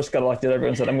 before Bush got elected,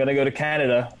 everyone said, I'm going to go to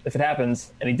Canada if it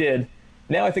happens. And he did.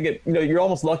 Now I think you're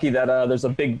almost lucky that there's a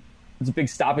big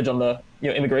stoppage on the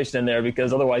immigration in there,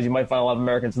 because otherwise you might find a lot of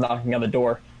Americans knocking on the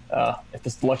door if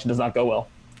this election does not go well.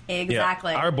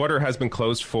 Exactly. Yeah. Our border has been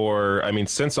closed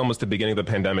since almost the beginning of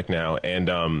the pandemic now. And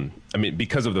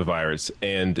because of the virus,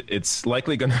 and it's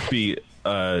likely going to be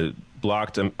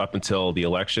blocked up until the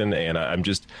election. And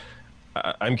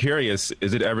I'm curious,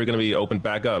 is it ever going to be opened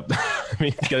back up?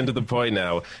 Getting to the point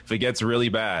now, if it gets really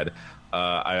bad,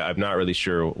 I'm not really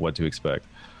sure what to expect.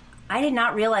 I did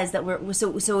not realize that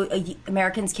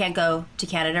Americans can't go to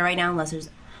Canada right now unless there's...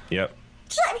 Yep.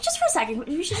 Just for a second,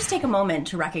 we should just take a moment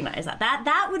to recognize that.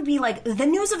 That would be the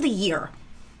news of the year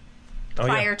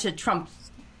prior to Trump.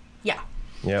 Yeah.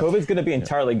 COVID's going to be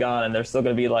entirely gone, and they're still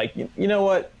going to be you know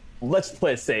what? Let's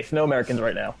play it safe. No Americans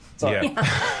right now. Sorry.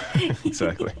 Yeah.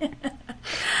 Exactly.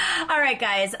 All right,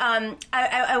 guys.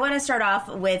 I want to start off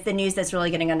with the news that's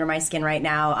really getting under my skin right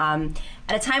now.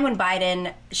 At a time when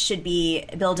Biden should be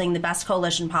building the best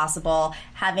coalition possible,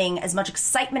 having as much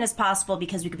excitement as possible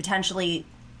because we could potentially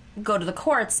go to the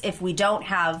courts if we don't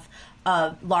have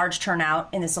a large turnout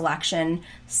in this election,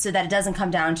 so that it doesn't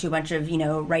come down to a bunch of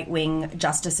right-wing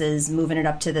justices moving it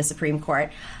up to the Supreme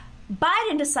Court.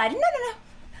 Biden decided, no,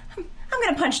 I'm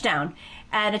going to punch down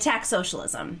and attack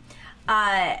socialism.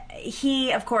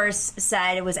 He, of course,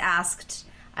 was asked,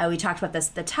 we talked about this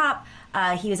at the top,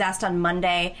 he was asked on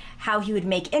Monday how he would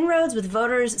make inroads with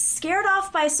voters scared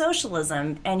off by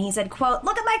socialism. And he said, quote,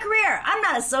 "Look at my career. I'm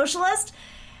not a socialist."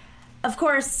 Of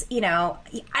course,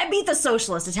 I beat the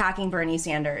socialist attacking Bernie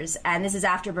Sanders. And this is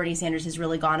after Bernie Sanders has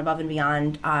really gone above and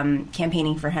beyond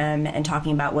campaigning for him and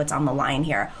talking about what's on the line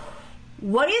here.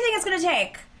 What do you think it's going to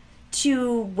take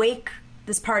to wake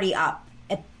this party up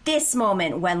at this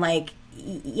moment when,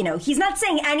 he's not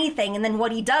saying anything, and then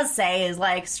what he does say is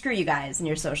screw you guys and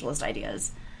your socialist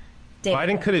ideas? David.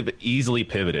 Biden could have easily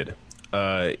pivoted.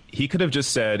 He could have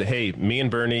just said, hey, me and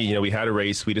Bernie, we had a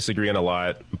race. We disagree on a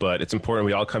lot, but it's important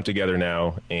we all come together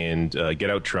now and get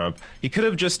out Trump. He could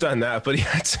have just done that, but he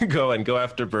had to go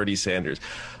after Bernie Sanders,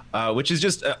 which is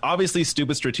just obviously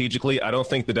stupid strategically. I don't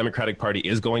think the Democratic Party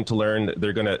is going to learn.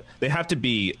 They have to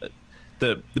be...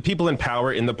 The people in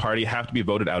power in the party have to be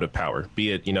voted out of power,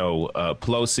 be it,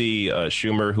 Pelosi,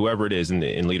 Schumer, whoever it is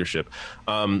in leadership.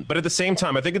 But at the same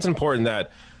time, I think it's important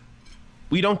that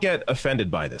we don't get offended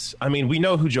by this. I mean, we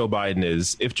know who Joe Biden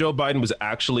is. If Joe Biden was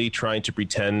actually trying to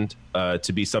pretend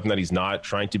to be something that he's not,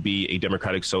 trying to be a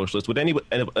democratic socialist, would any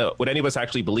of us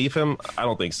actually believe him? I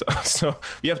don't think so. So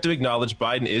we have to acknowledge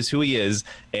Biden is who he is,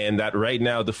 and that right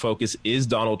now the focus is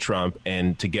Donald Trump,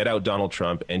 and to get out Donald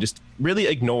Trump and just really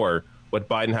ignore what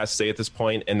Biden has to say at this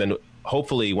point. And then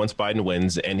hopefully once Biden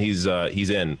wins and he's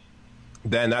in,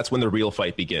 then that's when the real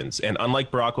fight begins. And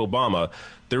unlike Barack Obama,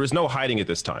 there is no hiding at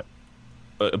this time.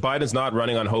 Biden's not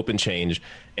running on hope and change,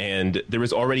 and there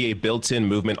is already a built-in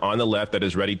movement on the left that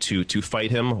is ready to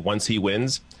fight him once he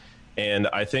wins. And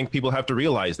I think people have to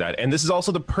realize that. And this is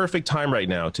also the perfect time right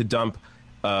now to dump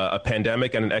a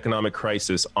pandemic and an economic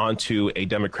crisis onto a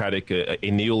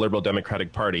neoliberal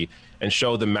Democratic Party and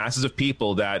show the masses of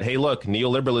people that, hey, look,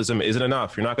 neoliberalism isn't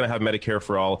enough. You're not going to have Medicare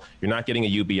for all. You're not getting a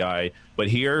UBI. But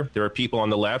here, there are people on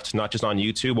the left, not just on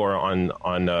YouTube or on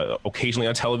occasionally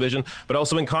on television, but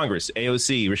also in Congress,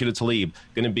 AOC, Rashida Tlaib,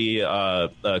 going to be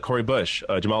Cori Bush,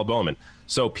 Jamal Bowman.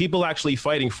 So people actually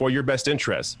fighting for your best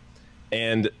interests.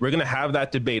 And we're going to have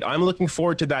that debate. I'm looking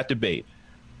forward to that debate.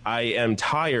 I am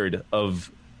tired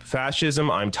of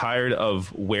fascism. I'm tired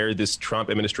of where this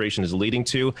Trump administration is leading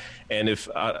to. And if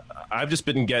I've just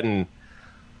been getting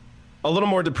a little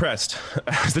more depressed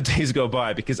as the days go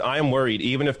by, because I am worried,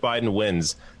 even if Biden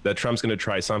wins, that Trump's going to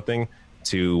try something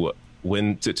to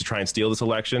win, to try and steal this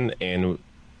election. And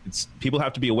people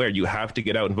have to be aware. You have to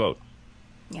get out and vote.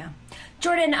 Yeah.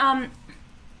 Jordan,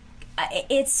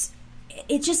 it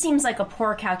just seems like a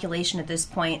poor calculation at this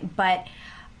point. But,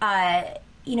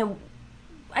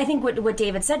 I think what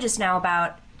David said just now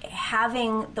about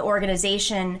having the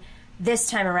organization this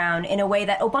time around in a way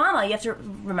that Obama, you have to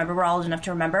remember, we're old enough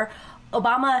to remember,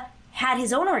 Obama had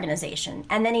his own organization,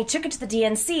 and then he took it to the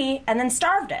DNC and then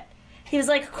starved it. He was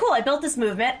like, cool, I built this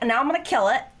movement, and now I'm going to kill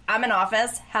it. I'm in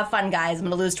office. Have fun, guys. I'm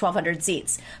going to lose 1,200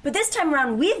 seats. But this time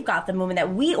around, we've got the movement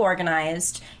that we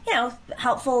organized,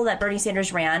 helpful that Bernie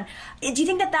Sanders ran. Do you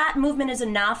think that movement is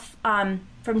enough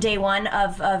from day one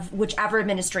of whichever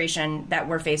administration that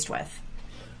we're faced with?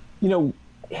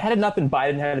 Had it not been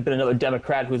Biden, had it been another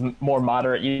Democrat who's more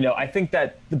moderate, I think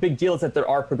that the big deal is that there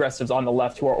are progressives on the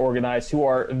left who are organized, who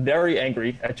are very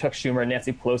angry at Chuck Schumer and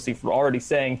Nancy Pelosi for already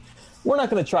saying, we're not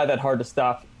going to try that hard to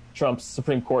stop Trump's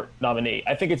Supreme Court nominee.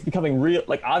 I think it's becoming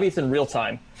obvious in real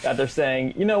time that they're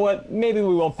saying, you know what, maybe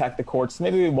we won't pack the courts,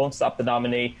 maybe we won't stop the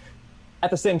nominee.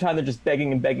 At the same time, they're just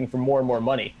begging and begging for more and more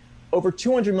money. Over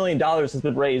 $200 million has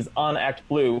been raised on Act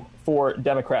Blue for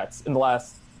Democrats in the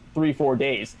last 3-4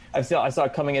 days. I saw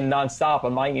it coming in nonstop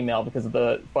on my email because of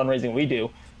the fundraising we do.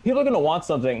 People are going to want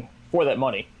something for that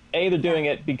money. A, they're doing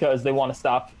it because they want to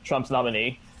stop Trump's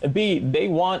nominee, and B, they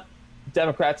want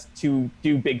Democrats to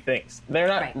do big things. They're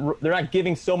not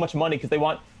giving so much money because they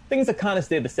want things that kind of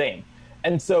stay the same.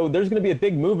 And so there's going to be a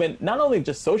big movement, not only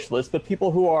just socialists, but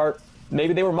people who are,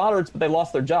 maybe they were moderates, but they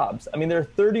lost their jobs. I mean, there are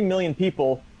 30 million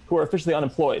people who are officially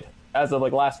unemployed as of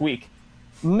last week.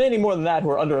 Many more than that who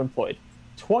are underemployed.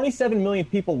 27 million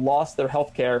people lost their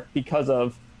health care because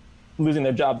of losing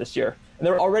their job this year. And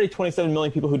there are already 27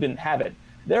 million people who didn't have it.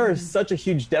 There is such a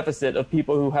huge deficit of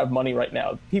people who have money right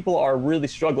now. People are really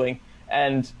struggling.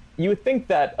 And you would think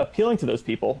that appealing to those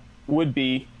people would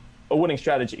be a winning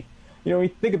strategy. When you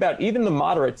think about, even the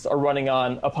moderates are running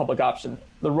on a public option.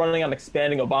 They're running on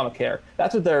expanding Obamacare.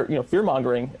 That's what they're,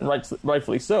 fear-mongering, and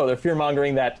rightfully so. They're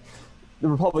fear-mongering that the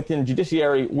Republican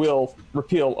judiciary will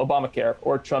repeal Obamacare,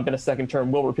 or Trump in a second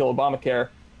term will repeal Obamacare.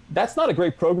 That's not a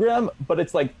great program, but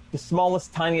it's the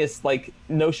smallest, tiniest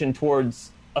notion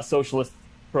towards a socialist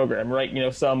program,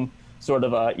 right? Some sort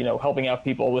of helping out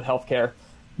people with healthcare.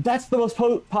 That's the most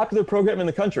popular program in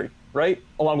the country, right?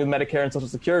 Along with Medicare and Social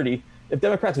Security. If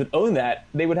Democrats would own that,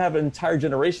 they would have an entire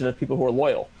generation of people who are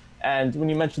loyal. And when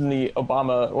you mentioned the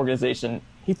Obama organization,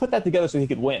 he put that together so he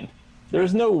could win. There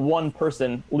is no one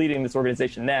person leading this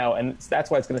organization now, and that's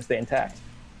why it's going to stay intact.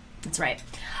 That's right.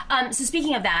 So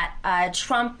speaking of that,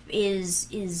 Trump is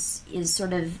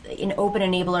sort of an open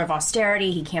enabler of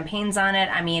austerity. He campaigns on it.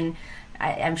 I mean,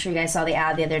 I'm sure you guys saw the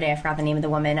ad the other day. I forgot the name of the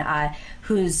woman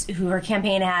who her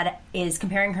campaign ad is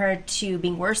comparing her to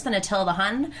being worse than Attila the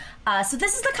Hun. So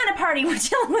this is the kind of party we're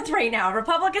dealing with right now.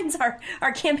 Republicans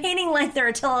are campaigning like they're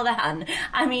Attila the Hun.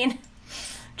 I mean,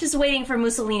 just waiting for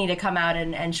Mussolini to come out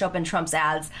and show up in Trump's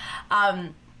ads.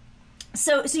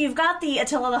 So you've got the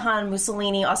Attila the Hun,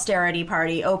 Mussolini austerity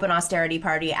party, open austerity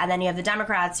party, and then you have the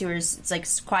Democrats who are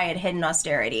quiet, hidden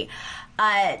austerity.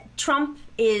 Trump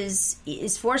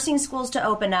is forcing schools to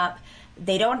open up.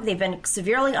 They've been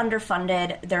severely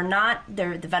underfunded.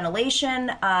 The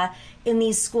ventilation in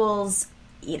these schools,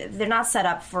 they're not set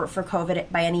up for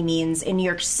COVID by any means. In New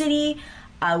York City,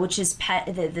 which is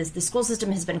the school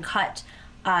system has been cut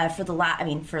for the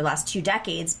last 2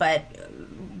 decades, but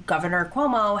Governor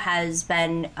Cuomo has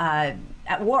been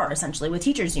at war essentially with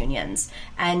teachers unions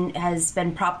and has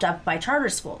been propped up by charter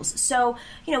schools. So,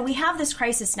 we have this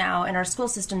crisis now in our school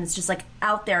system that's just like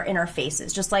out there in our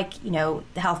faces, just like, the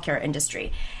healthcare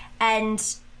industry. And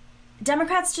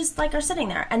Democrats just like are sitting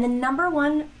there. And the number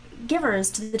one givers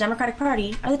to the Democratic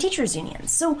Party are the teachers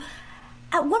unions. So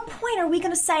at what point are we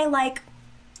going to say, like,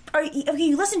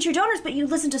 you listen to your donors, but you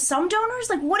listen to some donors?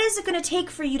 Like, what is it going to take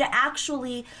for you to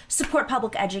actually support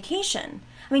public education?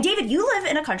 I mean, David, you live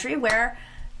in a country where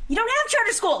you don't have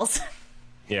charter schools.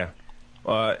 Yeah.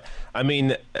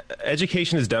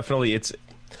 Education is definitely,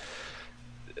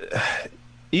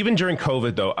 even during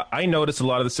COVID, though, I noticed a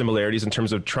lot of the similarities in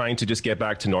terms of trying to just get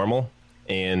back to normal.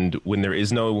 And when there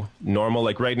is no normal,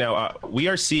 like right now, we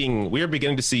are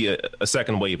beginning to see a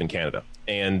second wave in Canada.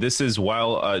 And this is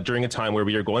while during a time where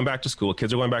we are going back to school,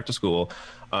 kids are going back to school.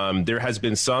 There has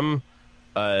been some,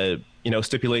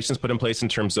 stipulations put in place in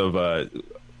terms of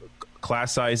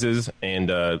class sizes and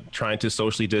trying to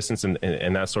socially distance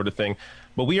and that sort of thing.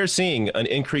 But we are seeing an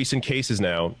increase in cases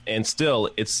now, and still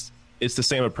it's the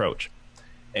same approach.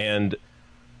 And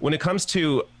when it comes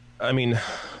to,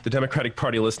 the Democratic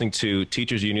Party listening to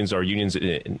teachers unions or unions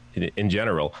in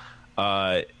general,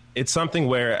 it's something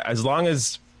where as long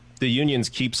as the unions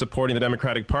keep supporting the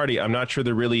Democratic Party, I'm not sure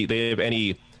they have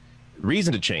any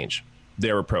reason to change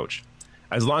their approach.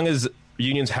 As long as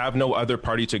unions have no other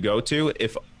party to go to,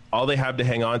 if all they have to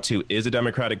hang on to is a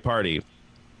Democratic Party,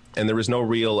 and there is no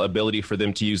real ability for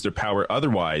them to use their power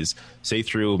otherwise, say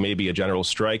through maybe a general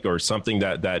strike or something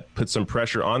that puts some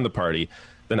pressure on the party,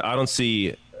 then I don't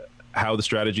see how the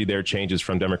strategy there changes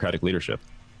from Democratic leadership.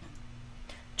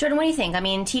 Jordan, what do you think? I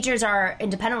mean, teachers are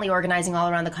independently organizing all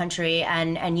around the country,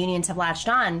 and unions have latched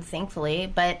on, thankfully,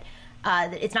 but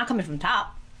it's not coming from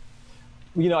top.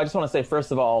 I just want to say,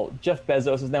 first of all, Jeff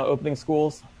Bezos is now opening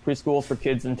preschools for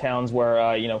kids in towns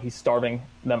where, he's starving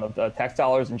them of tax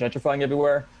dollars and gentrifying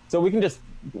everywhere. So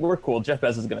we're cool. Jeff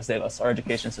Bezos is going to save us, our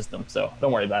education system. So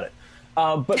don't worry about it.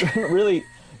 But really,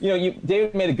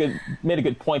 David made a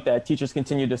good point that teachers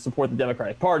continue to support the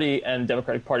Democratic Party, and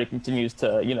Democratic Party continues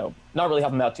to, not really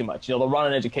help them out too much. They'll run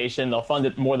on education, they'll fund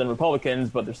it more than Republicans,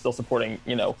 but they're still supporting,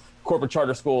 corporate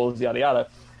charter schools, yada, yada.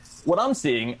 What I'm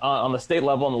seeing on the state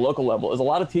level and the local level is a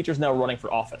lot of teachers now running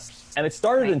for office. And it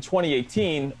started in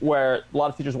 2018 where a lot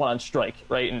of teachers went on strike,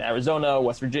 right? In Arizona,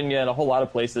 West Virginia, and a whole lot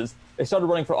of places. They started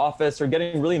running for office or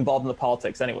getting really involved in the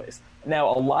politics anyways.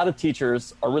 Now, a lot of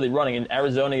teachers are really running. In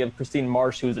Arizona, you have Christine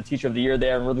Marsh, who was the teacher of the year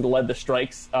there and really led the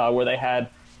strikes where they had,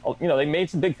 they made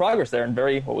some big progress there in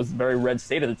what was a very red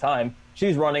state at the time.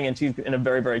 She's running, and she's in a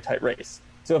very, very tight race.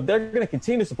 So if they're going to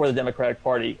continue to support the Democratic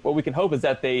Party, what we can hope is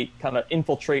that they kind of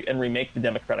infiltrate and remake the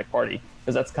Democratic Party,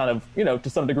 because that's kind of, to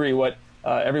some degree what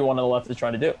everyone on the left is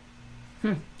trying to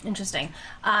do. Interesting.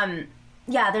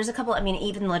 Yeah, there's a couple,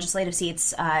 even legislative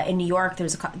seats in New York,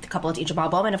 there's a couple of Jamal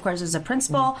Bowman, of course, there's a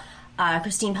principal,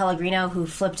 Christine Pellegrino, who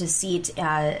flipped a seat,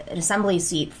 an assembly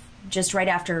seat, just right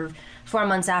after 4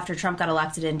 months after Trump got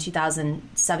elected in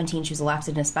 2017. She was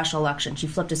elected in a special election. She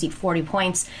flipped a seat 40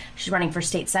 points. She's running for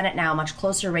state senate now, much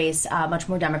closer race, much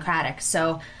more Democratic.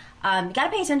 So you got to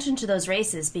pay attention to those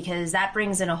races, because that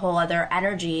brings in a whole other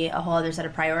energy, a whole other set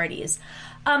of priorities.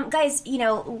 Guys,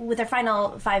 with our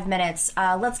final 5 minutes,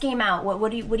 let's game out.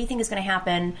 What do you think is going to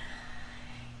happen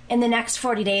in the next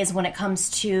 40 days when it comes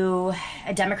to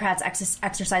Democrats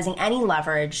exercising any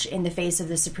leverage in the face of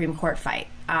the Supreme Court fight?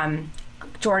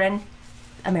 Jordan,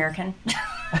 American.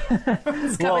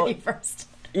 Let's go with you first.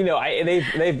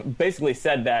 They've basically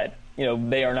said that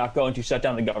they are not going to shut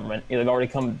down the government.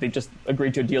 They just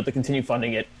agreed to a deal to continue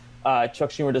funding it. Chuck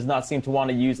Schumer does not seem to want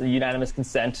to use a unanimous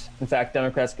consent. In fact,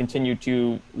 Democrats continue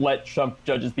to let Trump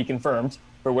judges be confirmed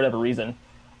for whatever reason.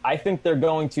 I think they're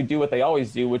going to do what they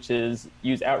always do, which is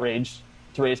use outrage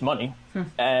to raise money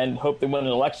and hope they win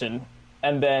an election,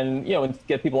 and then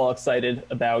get people all excited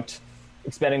about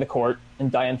expanding the court.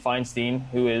 And Dianne Feinstein,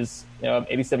 who is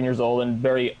 87 years old and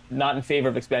very not in favor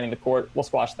of expanding the court, will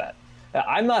squash that. Now,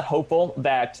 I'm not hopeful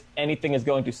that anything is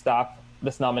going to stop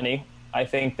this nominee. I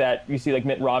think that you see like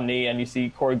Mitt Romney and you see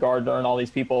Cory Gardner and all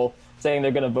these people saying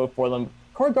they're going to vote for them.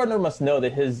 Cory Gardner must know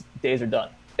that his days are done.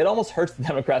 It almost hurts the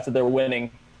Democrats that they're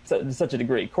winning to such a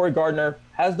degree. Cory Gardner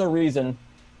has no reason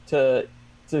to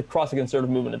cross the conservative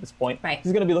movement at this point. Right.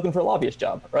 He's going to be looking for a lobbyist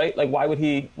job, right? Like, why would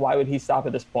he stop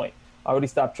at this point? Why would he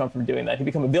stop Trump from doing that? He'd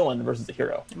become a villain versus a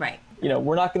hero. Right.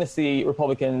 We're not going to see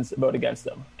Republicans vote against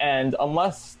them. And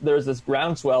unless there's this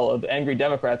groundswell of angry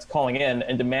Democrats calling in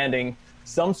and demanding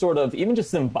some sort of even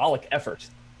just symbolic effort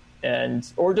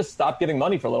or just stop giving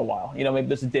money for a little while. Maybe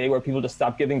there's a day where people just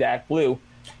stop giving to Act Blue.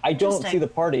 I don't see the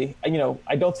party.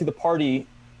 I don't see the party.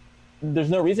 There's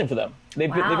no reason for them.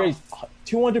 They've raised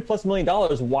 $200+ million.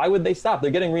 Why would they stop?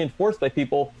 They're getting reinforced by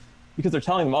people because they're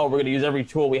telling them, oh, we're going to use every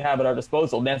tool we have at our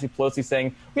disposal. Nancy Pelosi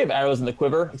saying we have arrows in the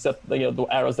quiver, except the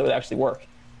arrows that would actually work.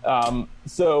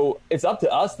 So it's up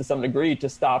to us to some degree to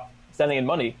stop sending in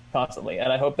money constantly.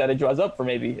 And I hope that it dries up for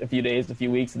maybe a few days, a few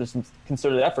weeks, and there's some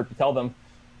concerted effort to tell them,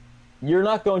 you're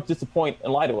not going to disappoint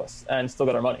and lie to us and still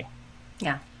get our money.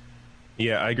 Yeah.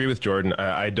 Yeah, I agree with Jordan.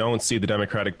 I don't see the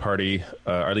Democratic Party,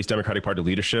 or at least Democratic Party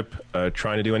leadership,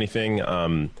 trying to do anything.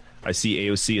 I see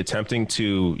AOC attempting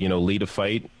to, lead a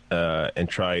fight and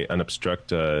try and obstruct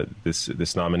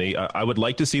this nominee. I would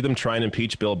like to see them try and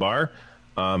impeach Bill Barr.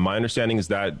 My understanding is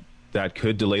that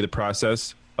could delay the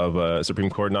process of a Supreme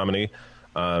Court nominee.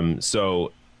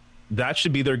 So that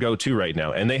should be their go-to right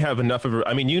now. And they have enough of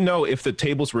if the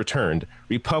tables were turned,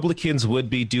 Republicans would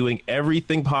be doing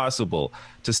everything possible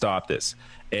to stop this.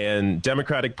 And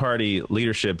Democratic Party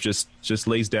leadership just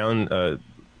lays down,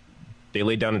 they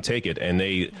lay down and take it. And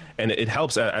it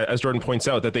helps, as Jordan points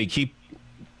out, that they keep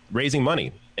raising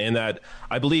money. And that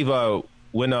I believe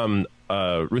when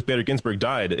Ruth Bader Ginsburg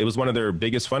died, it was one of their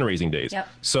biggest fundraising days. Yep.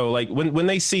 So when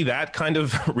they see that kind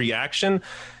of reaction,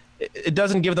 it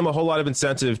doesn't give them a whole lot of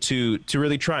incentive to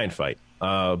really try and fight.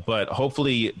 But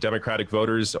hopefully Democratic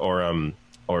voters or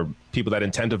people that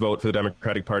intend to vote for the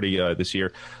Democratic Party this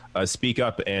year speak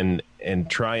up and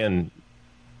try and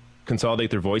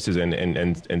consolidate their voices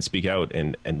and speak out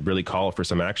and really call for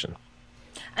some action.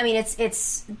 I mean,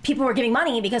 it's people were giving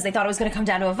money because they thought it was going to come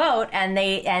down to a vote, and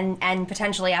and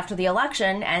potentially after the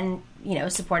election, and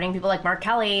supporting people like Mark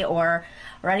Kelly or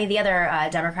any of the other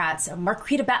Democrats,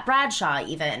 Marquita Bradshaw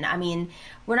even. I mean,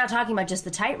 we're not talking about just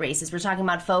the tight races. We're talking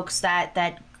about folks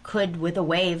that could, with a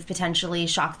wave, potentially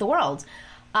shock the world.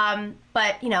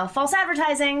 But false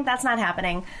advertising, that's not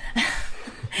happening.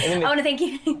 I want to thank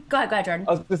you. Go ahead, Jordan.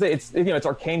 I was going to say, it's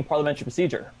arcane parliamentary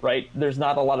procedure, right? There's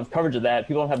not a lot of coverage of that.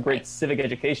 People don't have great civic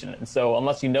education. And so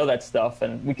unless you know that stuff,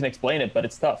 and we can explain it, but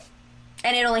it's tough.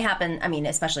 And it only happened,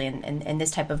 especially in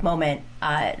this type of moment,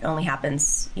 it only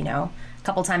happens, a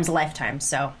couple times a lifetime.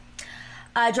 So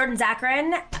Jordan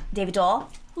Zakarin, David Doel,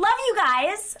 love you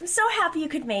guys. I'm so happy you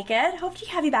could make it. Hope to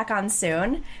have you back on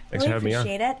soon. Thanks for having me on.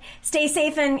 Appreciate it. Stay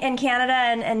safe in Canada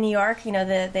and New York,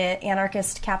 the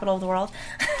anarchist capital of the world.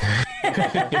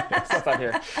 Stuff out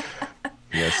here.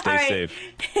 Yeah, stay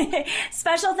safe.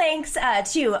 Special thanks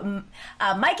to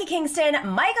Micah Kingston,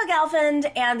 Michael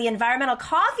Gelfand, and the Environmental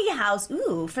Coffee House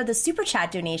for the Super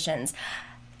Chat donations.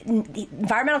 The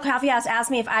Environmental Coffee House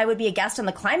asked me if I would be a guest on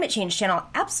the Climate Change channel.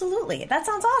 Absolutely. That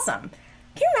sounds awesome.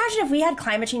 Can you imagine if we had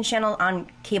Climate Change channel on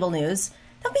cable news?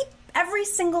 That would be every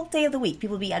single day of the week.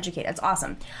 People would be educated. It's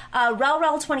awesome.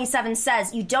 Relrel27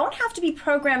 says, you don't have to be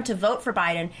programmed to vote for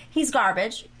Biden. He's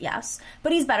garbage, yes,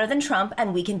 but he's better than Trump,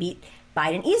 and we can beat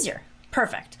Biden easier.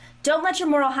 Perfect. Don't let your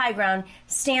moral high ground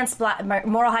stance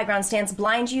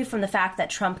blind you from the fact that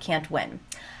Trump can't win.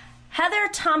 Heather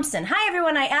Thompson. Hi,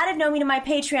 everyone. I added Nomi to my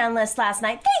Patreon list last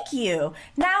night. Thank you.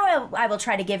 Now I will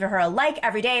try to give her a like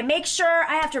every day. Make sure,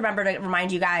 I have to remember to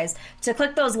remind you guys to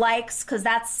click those likes, because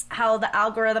that's how the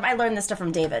algorithm, I learned this stuff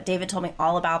from David. David told me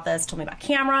all about this, told me about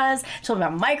cameras, told me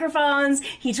about microphones.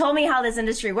 He told me how this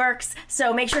industry works.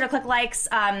 So make sure to click likes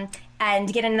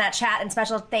and get into that chat. And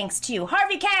special thanks to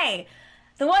Harvey K.,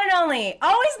 the one and only,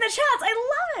 always in the chats. I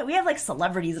love it. We have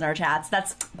celebrities in our chats.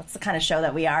 That's the kind of show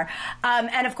that we are.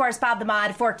 And of course, Bob the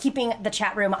Mod for keeping the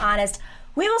chat room honest.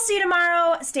 We will see you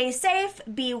tomorrow. Stay safe,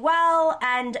 be well,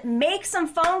 and make some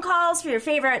phone calls for your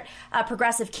favorite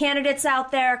progressive candidates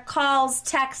out there. Calls,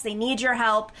 texts, they need your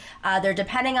help. They're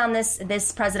depending on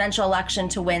this presidential election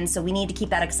to win, so we need to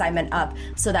keep that excitement up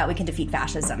so that we can defeat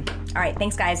fascism. All right,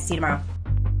 thanks, guys. See you tomorrow.